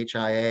and the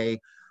HIA,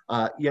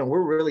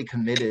 we're really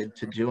committed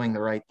to doing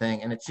the right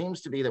thing. And it seems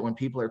to be that when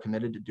people are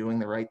committed to doing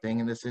the right thing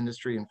in this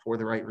industry and for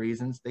the right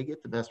reasons, they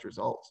get the best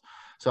results.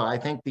 So I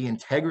think the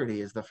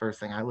integrity is the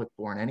first thing I look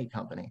for in any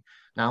company,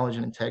 knowledge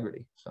and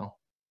integrity. So.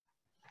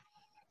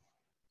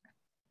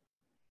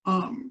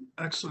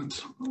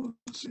 Excellent.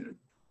 Let's see.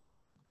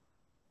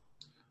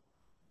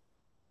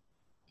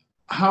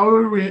 How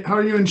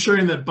are you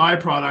ensuring that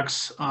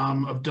byproducts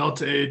of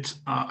Delta-8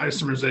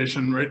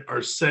 isomerization, right,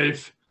 are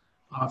safe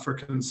for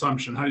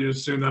consumption? How do you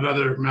assume that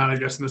Matt, I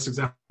guess in this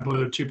example,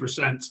 other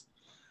 2%,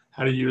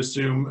 how do you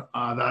assume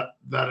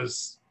that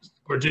is,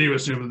 or do you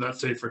assume that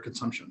that's safe for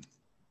consumption?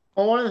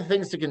 Well, one of the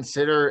things to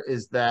consider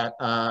is that,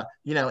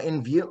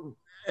 in view,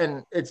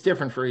 and it's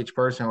different for each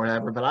person or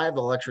whatever, but I have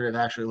the luxury of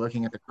actually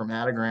looking at the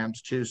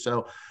chromatograms too.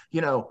 So,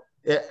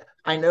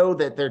 I know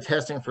that they're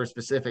testing for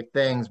specific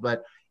things,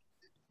 but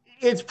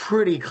it's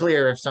pretty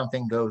clear if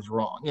something goes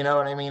wrong. You know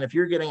what I mean? If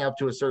you're getting up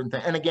to a certain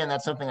thing, and again,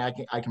 that's something I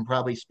can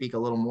probably speak a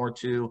little more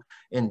to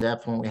in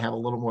depth when we have a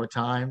little more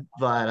time.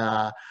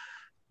 But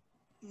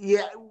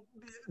yeah,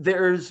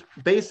 there's,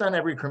 based on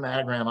every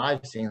chromatogram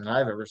I've seen that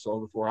I've ever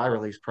sold before I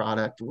release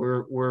product,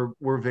 we're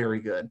very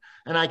good.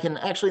 And I can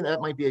actually,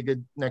 that might be a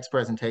good next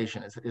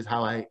presentation is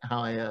how I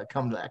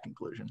come to that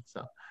conclusion.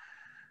 So.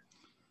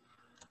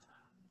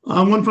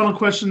 One final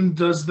question.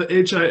 Does the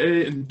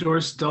HIA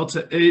endorse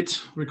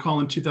Delta-8?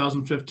 Recall in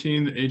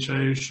 2015, the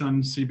HIA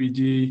shunned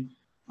CBD.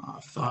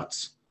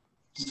 Thoughts?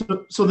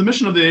 So the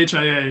mission of the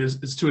HIA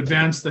is to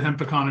advance the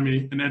hemp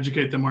economy and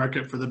educate the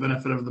market for the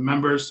benefit of the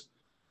members,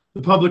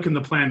 the public, and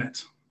the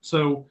planet.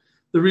 So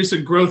the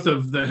recent growth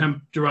of the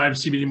hemp-derived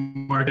CBD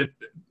market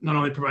not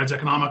only provides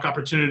economic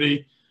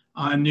opportunity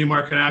and new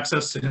market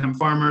access to hemp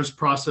farmers,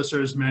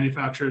 processors,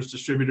 manufacturers,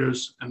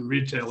 distributors, and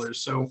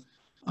retailers. So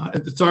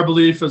it's our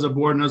belief as a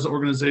board and as an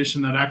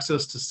organization that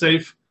access to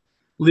safe,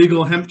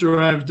 legal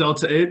hemp-derived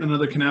Delta-8 and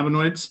other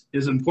cannabinoids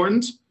is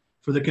important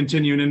for the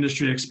continuing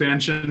industry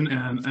expansion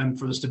and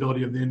for the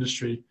stability of the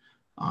industry.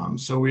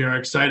 So we are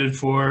excited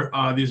for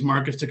these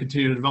markets to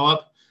continue to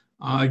develop.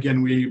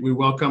 Again, we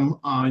welcome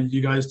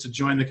you guys to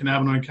join the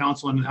Cannabinoid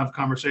Council and have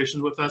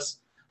conversations with us,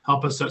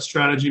 help us set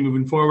strategy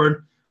moving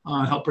forward,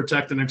 help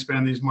protect and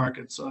expand these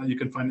markets. You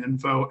can find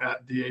info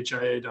at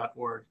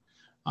thehia.org.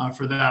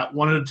 For that,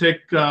 wanted to take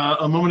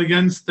a moment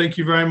again. Thank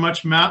you very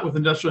much, Matt with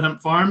Industrial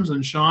Hemp Farms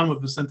and Shawn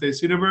with Vicente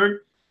Sederberg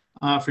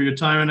for your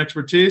time and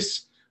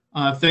expertise.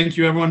 Thank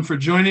you everyone for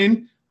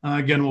joining.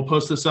 Again, we'll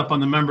post this up on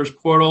the members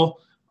portal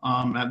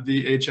at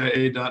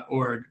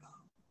thehia.org.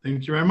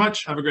 Thank you very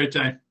much. Have a great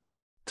day.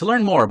 To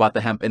learn more about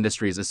the Hemp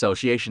Industries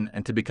Association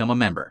and to become a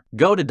member,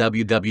 go to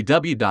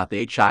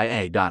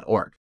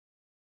www.thehia.org.